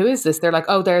being like, who is this? They're like,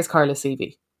 oh, there's Carla's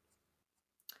CV.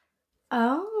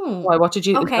 Oh. Why? What did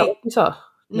you? Okay. Is that what you saw?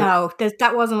 No,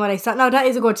 that wasn't what I saw. No, that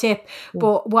is a good tip.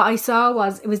 But what I saw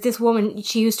was this woman.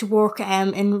 She used to work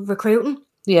in recruiting.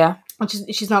 Yeah. And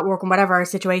she's not working, whatever her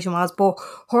situation was. But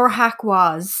her hack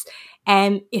was,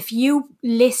 if you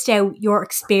list out your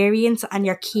experience and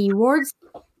your keywords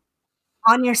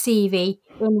on your CV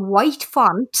in white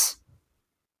font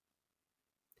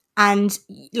and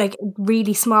like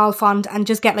really small font, and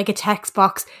just get like a text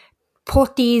box,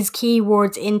 put these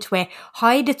keywords into it,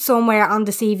 hide it somewhere on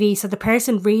the CV so the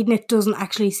person reading it doesn't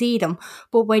actually see them.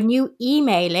 But when you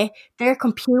email it, their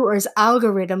computer's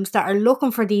algorithms that are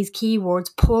looking for these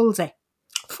keywords pulls it.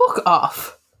 Fuck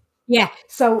off. Yeah,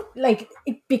 so like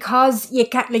because you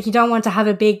can't, like, you don't want to have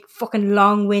a big fucking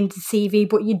long-winded CV,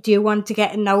 but you do want to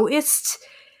get noticed.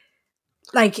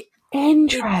 Like,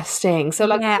 interesting. So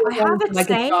like, yeah, I have it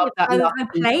saved. I'll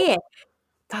play it.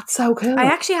 That's so cool. I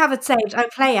actually have it saved. I'll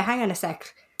play it. Hang on a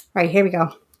sec. Right, here we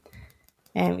go.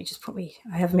 And we just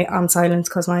I have me on silence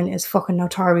because mine is fucking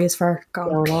notorious for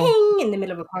going ping in the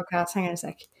middle of a podcast. Hang on a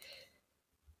sec.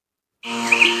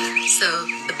 So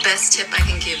the best tip I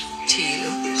can give to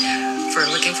you for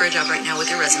looking for a job right now with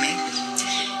your resume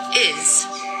is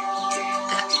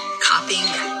that copying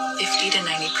 50 to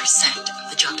 90% of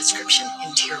the job description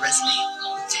into your resume.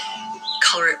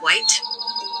 Color it white,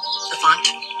 the font,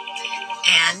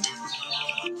 and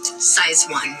size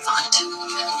 1 font.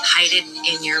 Hide it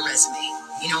in your resume.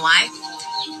 You know why?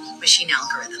 Machine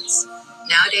algorithms.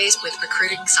 Nowadays, with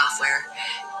recruiting software,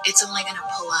 it's only going to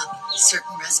pull up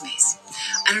certain resumes.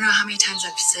 I don't know how many times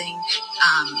I've seen,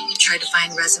 tried to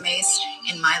find resumes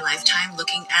in my lifetime,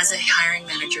 looking as a hiring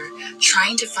manager,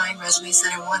 trying to find resumes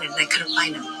that I wanted, and I couldn't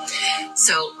find them.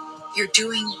 So you're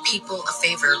doing people a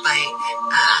favor by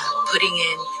putting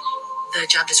in the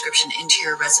job description into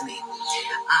your resume.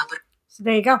 So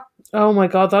there you go. Oh my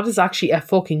God, that is actually a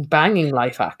fucking banging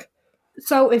life hack.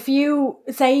 So if you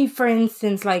say, for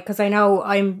instance, like, because I know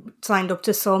I'm signed up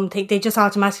to something, they just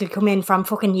automatically come in from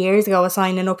fucking years ago,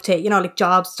 signing up to, you know, like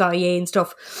jobs.ie and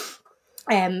stuff.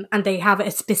 And they have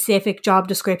a specific job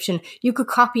description. You could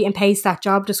copy and paste that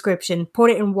job description,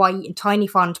 put it in white and tiny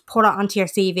font, put it onto your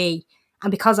CV. And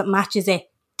because it matches it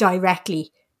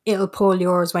directly, it'll pull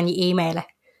yours when you email it.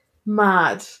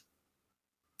 Mad.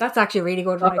 That's actually really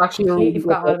good. That's actually a really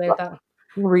good all about that.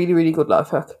 Really, really good life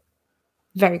hack.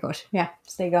 Very good. Yeah,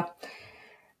 so there you go.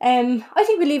 I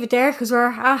think we leave it there because we're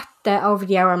at the over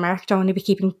the hour mark. Don't want to be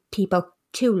keeping people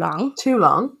too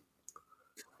long.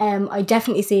 I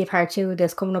definitely see a part 2 of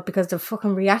this coming up because the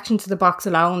fucking reaction to the box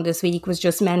alone this week was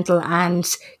just mental. And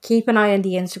keep an eye on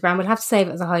the Instagram. We'll have to save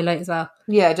it as a highlight as well.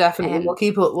 Yeah, definitely. We'll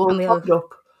keep it. We'll pop it up.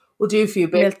 We'll do a few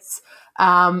bits.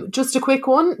 Just a quick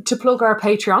one to plug our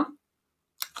Patreon.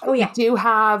 Oh yeah, we do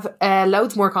have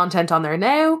loads more content on there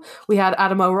now. We had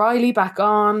Adam O'Reilly back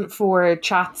on for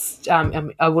chats.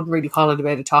 I wouldn't really call it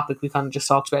about a topic. We kind of just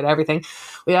talked about everything.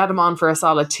 We had him on for a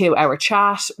solid 2-hour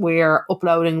chat. We're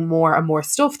uploading more and more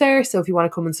stuff there. So if you want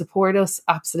to come and support us,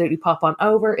 absolutely pop on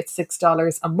over. It's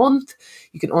 $6 a month.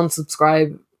 You can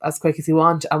unsubscribe as quick as you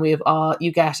want, and we have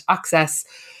you get access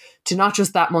to not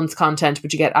just that month's content,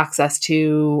 but you get access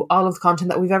to all of the content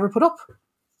that we've ever put up.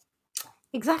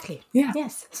 Exactly. Yeah.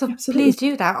 Yes. So absolutely. Please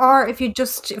do that. Or if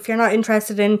you're not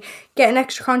interested in getting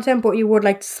extra content, but you would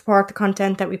like to support the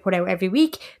content that we put out every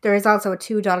week, there is also a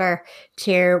 $2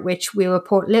 tier, which we will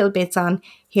put little bits on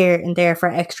here and there for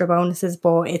extra bonuses,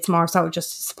 but it's more so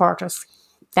just to support us.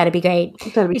 That'd be great.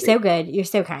 You're so good. You're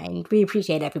so kind. We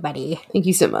appreciate everybody. Thank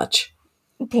you so much.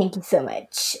 Thank you so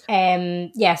much.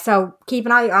 Yeah, so keep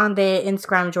an eye on the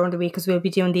Instagram during the week because we'll be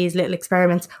doing these little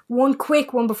experiments. One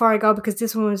quick one before I go, because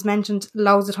this one was mentioned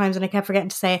loads of times and I kept forgetting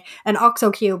to say it. An OXO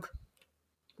cube.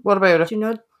 What about it? Do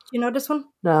you know this one?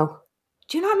 No.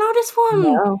 Do you not know this one?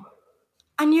 No.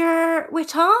 And you're with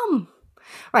Tom.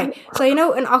 Right, so you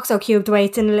know an OXO cube, the way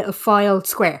it's in a little foiled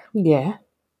square? Yeah.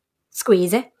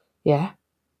 Squeeze it. Yeah.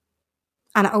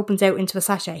 And it opens out into a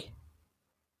sachet.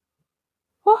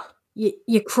 What?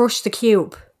 You crush the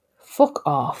cube. Fuck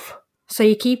off. So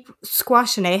you keep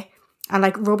squashing it and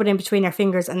like rub it in between your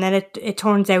fingers, and then it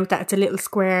turns out that it's a little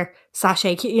square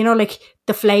sachet. You know, like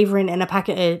the flavouring in a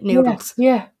packet of noodles.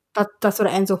 Yeah. That's what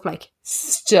it ends up like.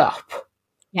 Stop.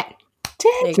 Yeah.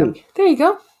 There you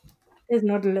go. There's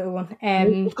another little one.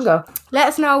 Go. Let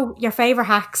us know your favourite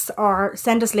hacks or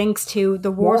send us links to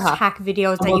the worst hack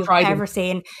videos that you've ever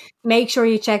seen. Make sure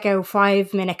you check out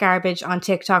 5 Minute Garbage on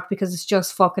TikTok because it's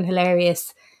just fucking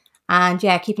hilarious. And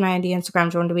yeah, keep an eye on the Instagram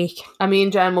during the week. And me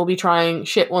and Jen will be trying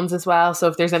shit ones as well. So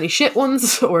if there's any shit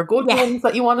ones or good ones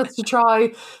that you want us to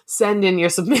try, send in your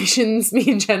submissions. Me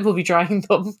and Jen will be trying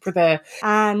them for the...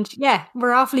 And yeah,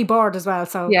 we're awfully bored as well.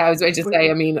 So yeah, I was going to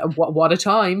say, I mean, what a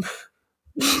time.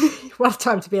 What a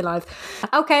time to be alive.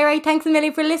 Okay, right. Thanks a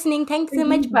million for listening. Thanks so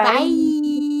much. Bye.